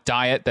a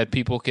diet that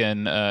people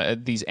can,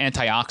 these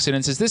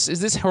antioxidants, is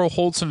this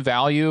hold some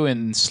value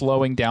in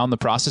slowing down the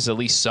process at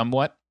least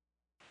somewhat?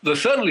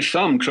 There's certainly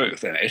some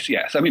truth in it,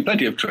 yes. I mean,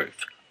 plenty of truth.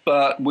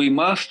 But we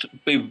must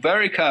be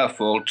very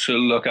careful to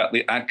look at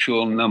the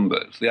actual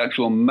numbers, the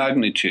actual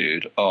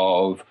magnitude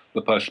of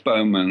the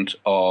postponement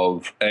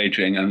of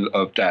aging and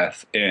of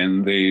death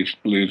in these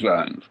blue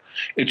zones.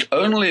 It's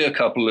only a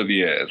couple of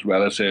years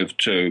relative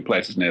to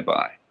places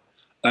nearby.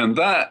 And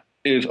that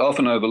is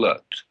often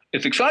overlooked.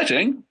 It's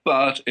exciting,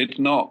 but it's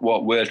not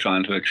what we're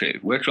trying to achieve.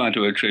 We're trying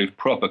to achieve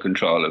proper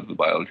control of the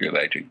biology of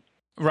aging.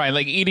 Right,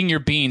 like eating your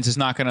beans is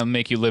not going to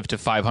make you live to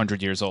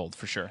 500 years old,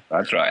 for sure.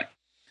 That's right.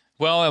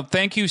 Well,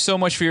 thank you so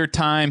much for your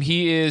time.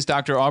 He is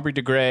Dr. Aubrey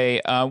de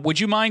Grey. Would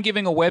you mind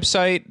giving a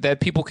website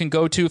that people can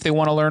go to if they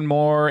want to learn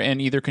more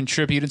and either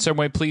contribute in some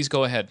way? Please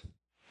go ahead.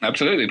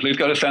 Absolutely. Please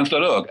go to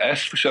StemCells.org,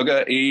 S for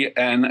sugar,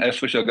 E-N-S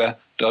for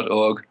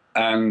sugar.org.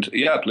 And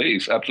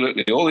please,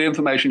 absolutely. All the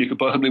information you could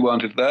possibly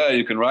want is there.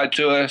 You can write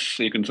to us.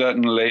 You can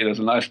certainly, there's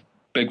a nice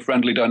big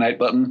friendly donate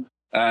button,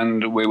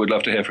 and we would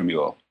love to hear from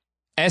you all.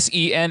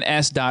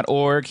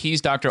 SENS.org.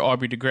 He's Dr.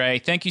 Aubrey de Grey.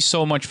 Thank you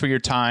so much for your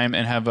time,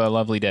 and have a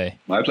lovely day.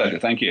 My pleasure.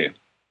 Thank you.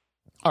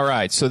 All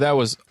right. So that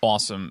was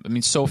awesome. I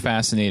mean, so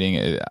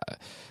fascinating.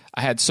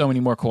 I had so many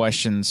more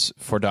questions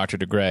for Dr.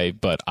 de Grey,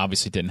 but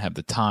obviously didn't have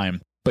the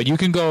time. But you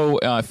can go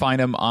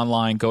find him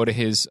online, go to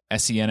his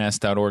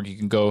SENS.org. You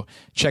can go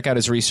check out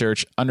his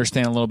research,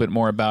 understand a little bit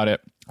more about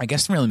it. I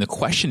guess really the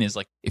question is,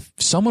 like, if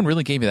someone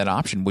really gave you that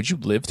option, would you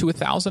live to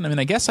 1,000? I mean,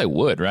 I guess I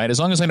would, right? As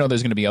long as I know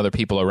there's going to be other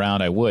people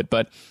around, I would.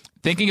 But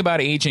thinking about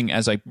aging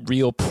as a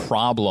real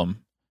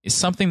problem is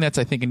something that's,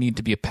 I think, need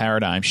to be a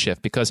paradigm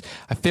shift, because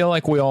I feel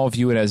like we all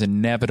view it as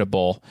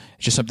inevitable.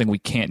 It's just something we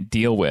can't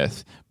deal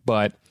with.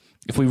 But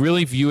if we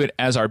really view it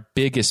as our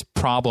biggest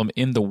problem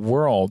in the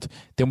world,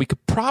 then we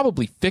could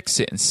probably fix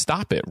it and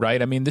stop it,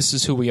 right? I mean, this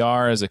is who we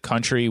are as a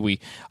country. We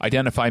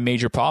identify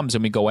major problems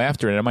and we go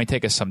after it. It might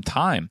take us some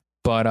time,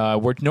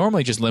 but we're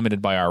normally just limited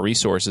by our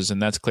resources,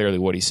 and that's clearly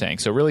what he's saying.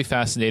 So really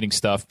fascinating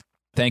stuff.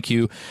 Thank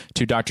you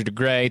to Dr. de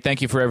Grey.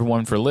 Thank you for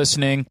everyone for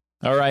listening.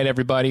 All right,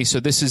 everybody. So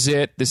this is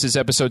it. This is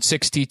episode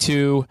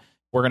 62.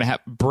 We're going to have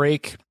a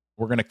break.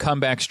 We're going to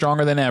come back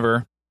stronger than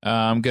ever.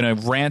 I'm going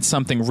to rant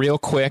something real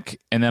quick,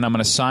 and then I'm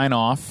going to sign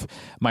off.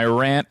 My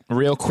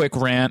real quick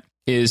rant,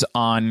 is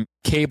on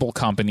cable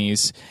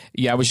companies.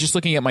 Yeah, I was just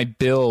looking at my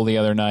bill the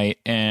other night,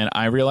 and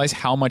I realized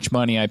how much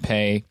money I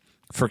pay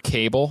for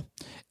cable,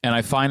 and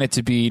I find it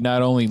to be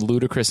not only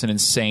ludicrous and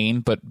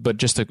insane, but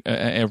just a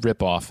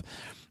ripoff.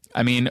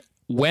 I mean,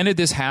 when did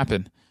this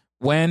happen?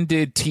 When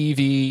did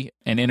TV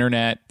and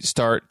internet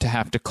start to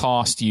have to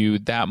cost you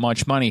that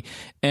much money?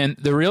 And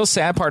the real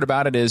sad part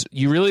about it is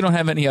you really don't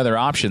have any other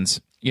options.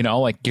 You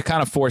know, like, you're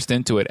kind of forced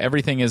into it.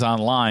 Everything is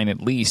online,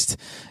 at least.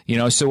 You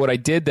know, so what I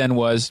did then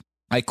was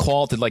I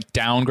called to, like,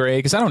 downgrade,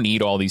 because I don't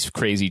need all these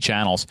crazy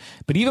channels.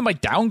 But even by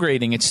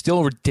downgrading, it's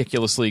still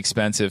ridiculously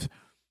expensive.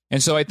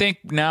 And so I think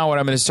now what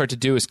I'm going to start to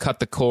do is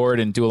cut the cord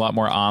and do a lot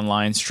more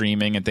online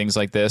streaming and things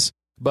like this.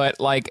 But,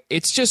 like,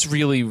 it's just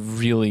really,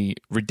 really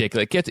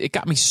ridiculous. It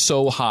got me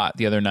so hot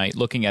the other night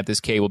looking at this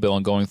cable bill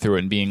and going through it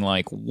and being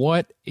like,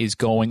 what is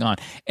going on?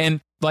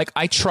 And, like,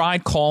 I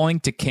tried calling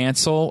to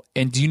cancel,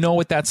 and do you know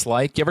what that's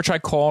like? You ever try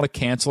call to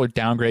cancel or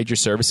downgrade your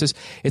services?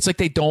 It's like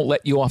they don't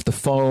let you off the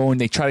phone.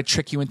 They try to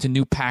trick you into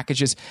new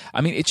packages.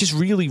 I mean, it's just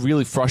really,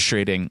 really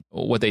frustrating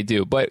what they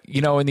do. But,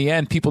 you know, in the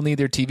end, people need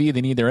their TV,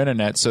 they need their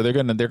internet, so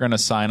they're gonna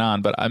sign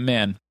on. But,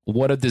 man,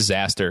 what a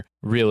disaster.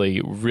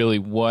 Really, really,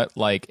 what,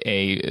 like,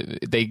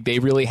 they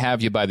really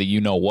have you by the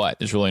you-know-what.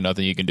 There's really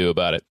nothing you can do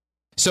about it.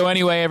 So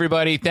anyway,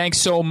 everybody, thanks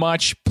so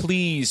much.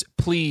 Please,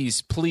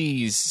 please,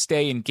 please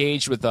stay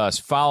engaged with us.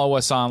 Follow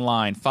us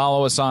online.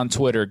 Follow us on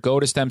Twitter. Go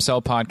to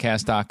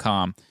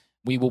StemCellPodcast.com.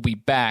 We will be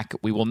back.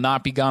 We will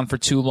not be gone for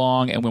too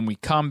long. And when we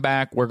come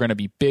back, we're going to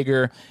be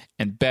bigger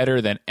and better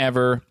than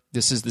ever.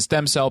 This is the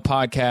Stem Cell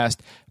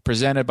Podcast,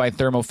 presented by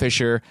Thermo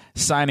Fisher,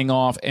 signing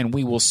off. And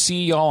we will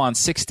see y'all on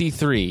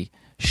 63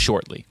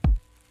 shortly.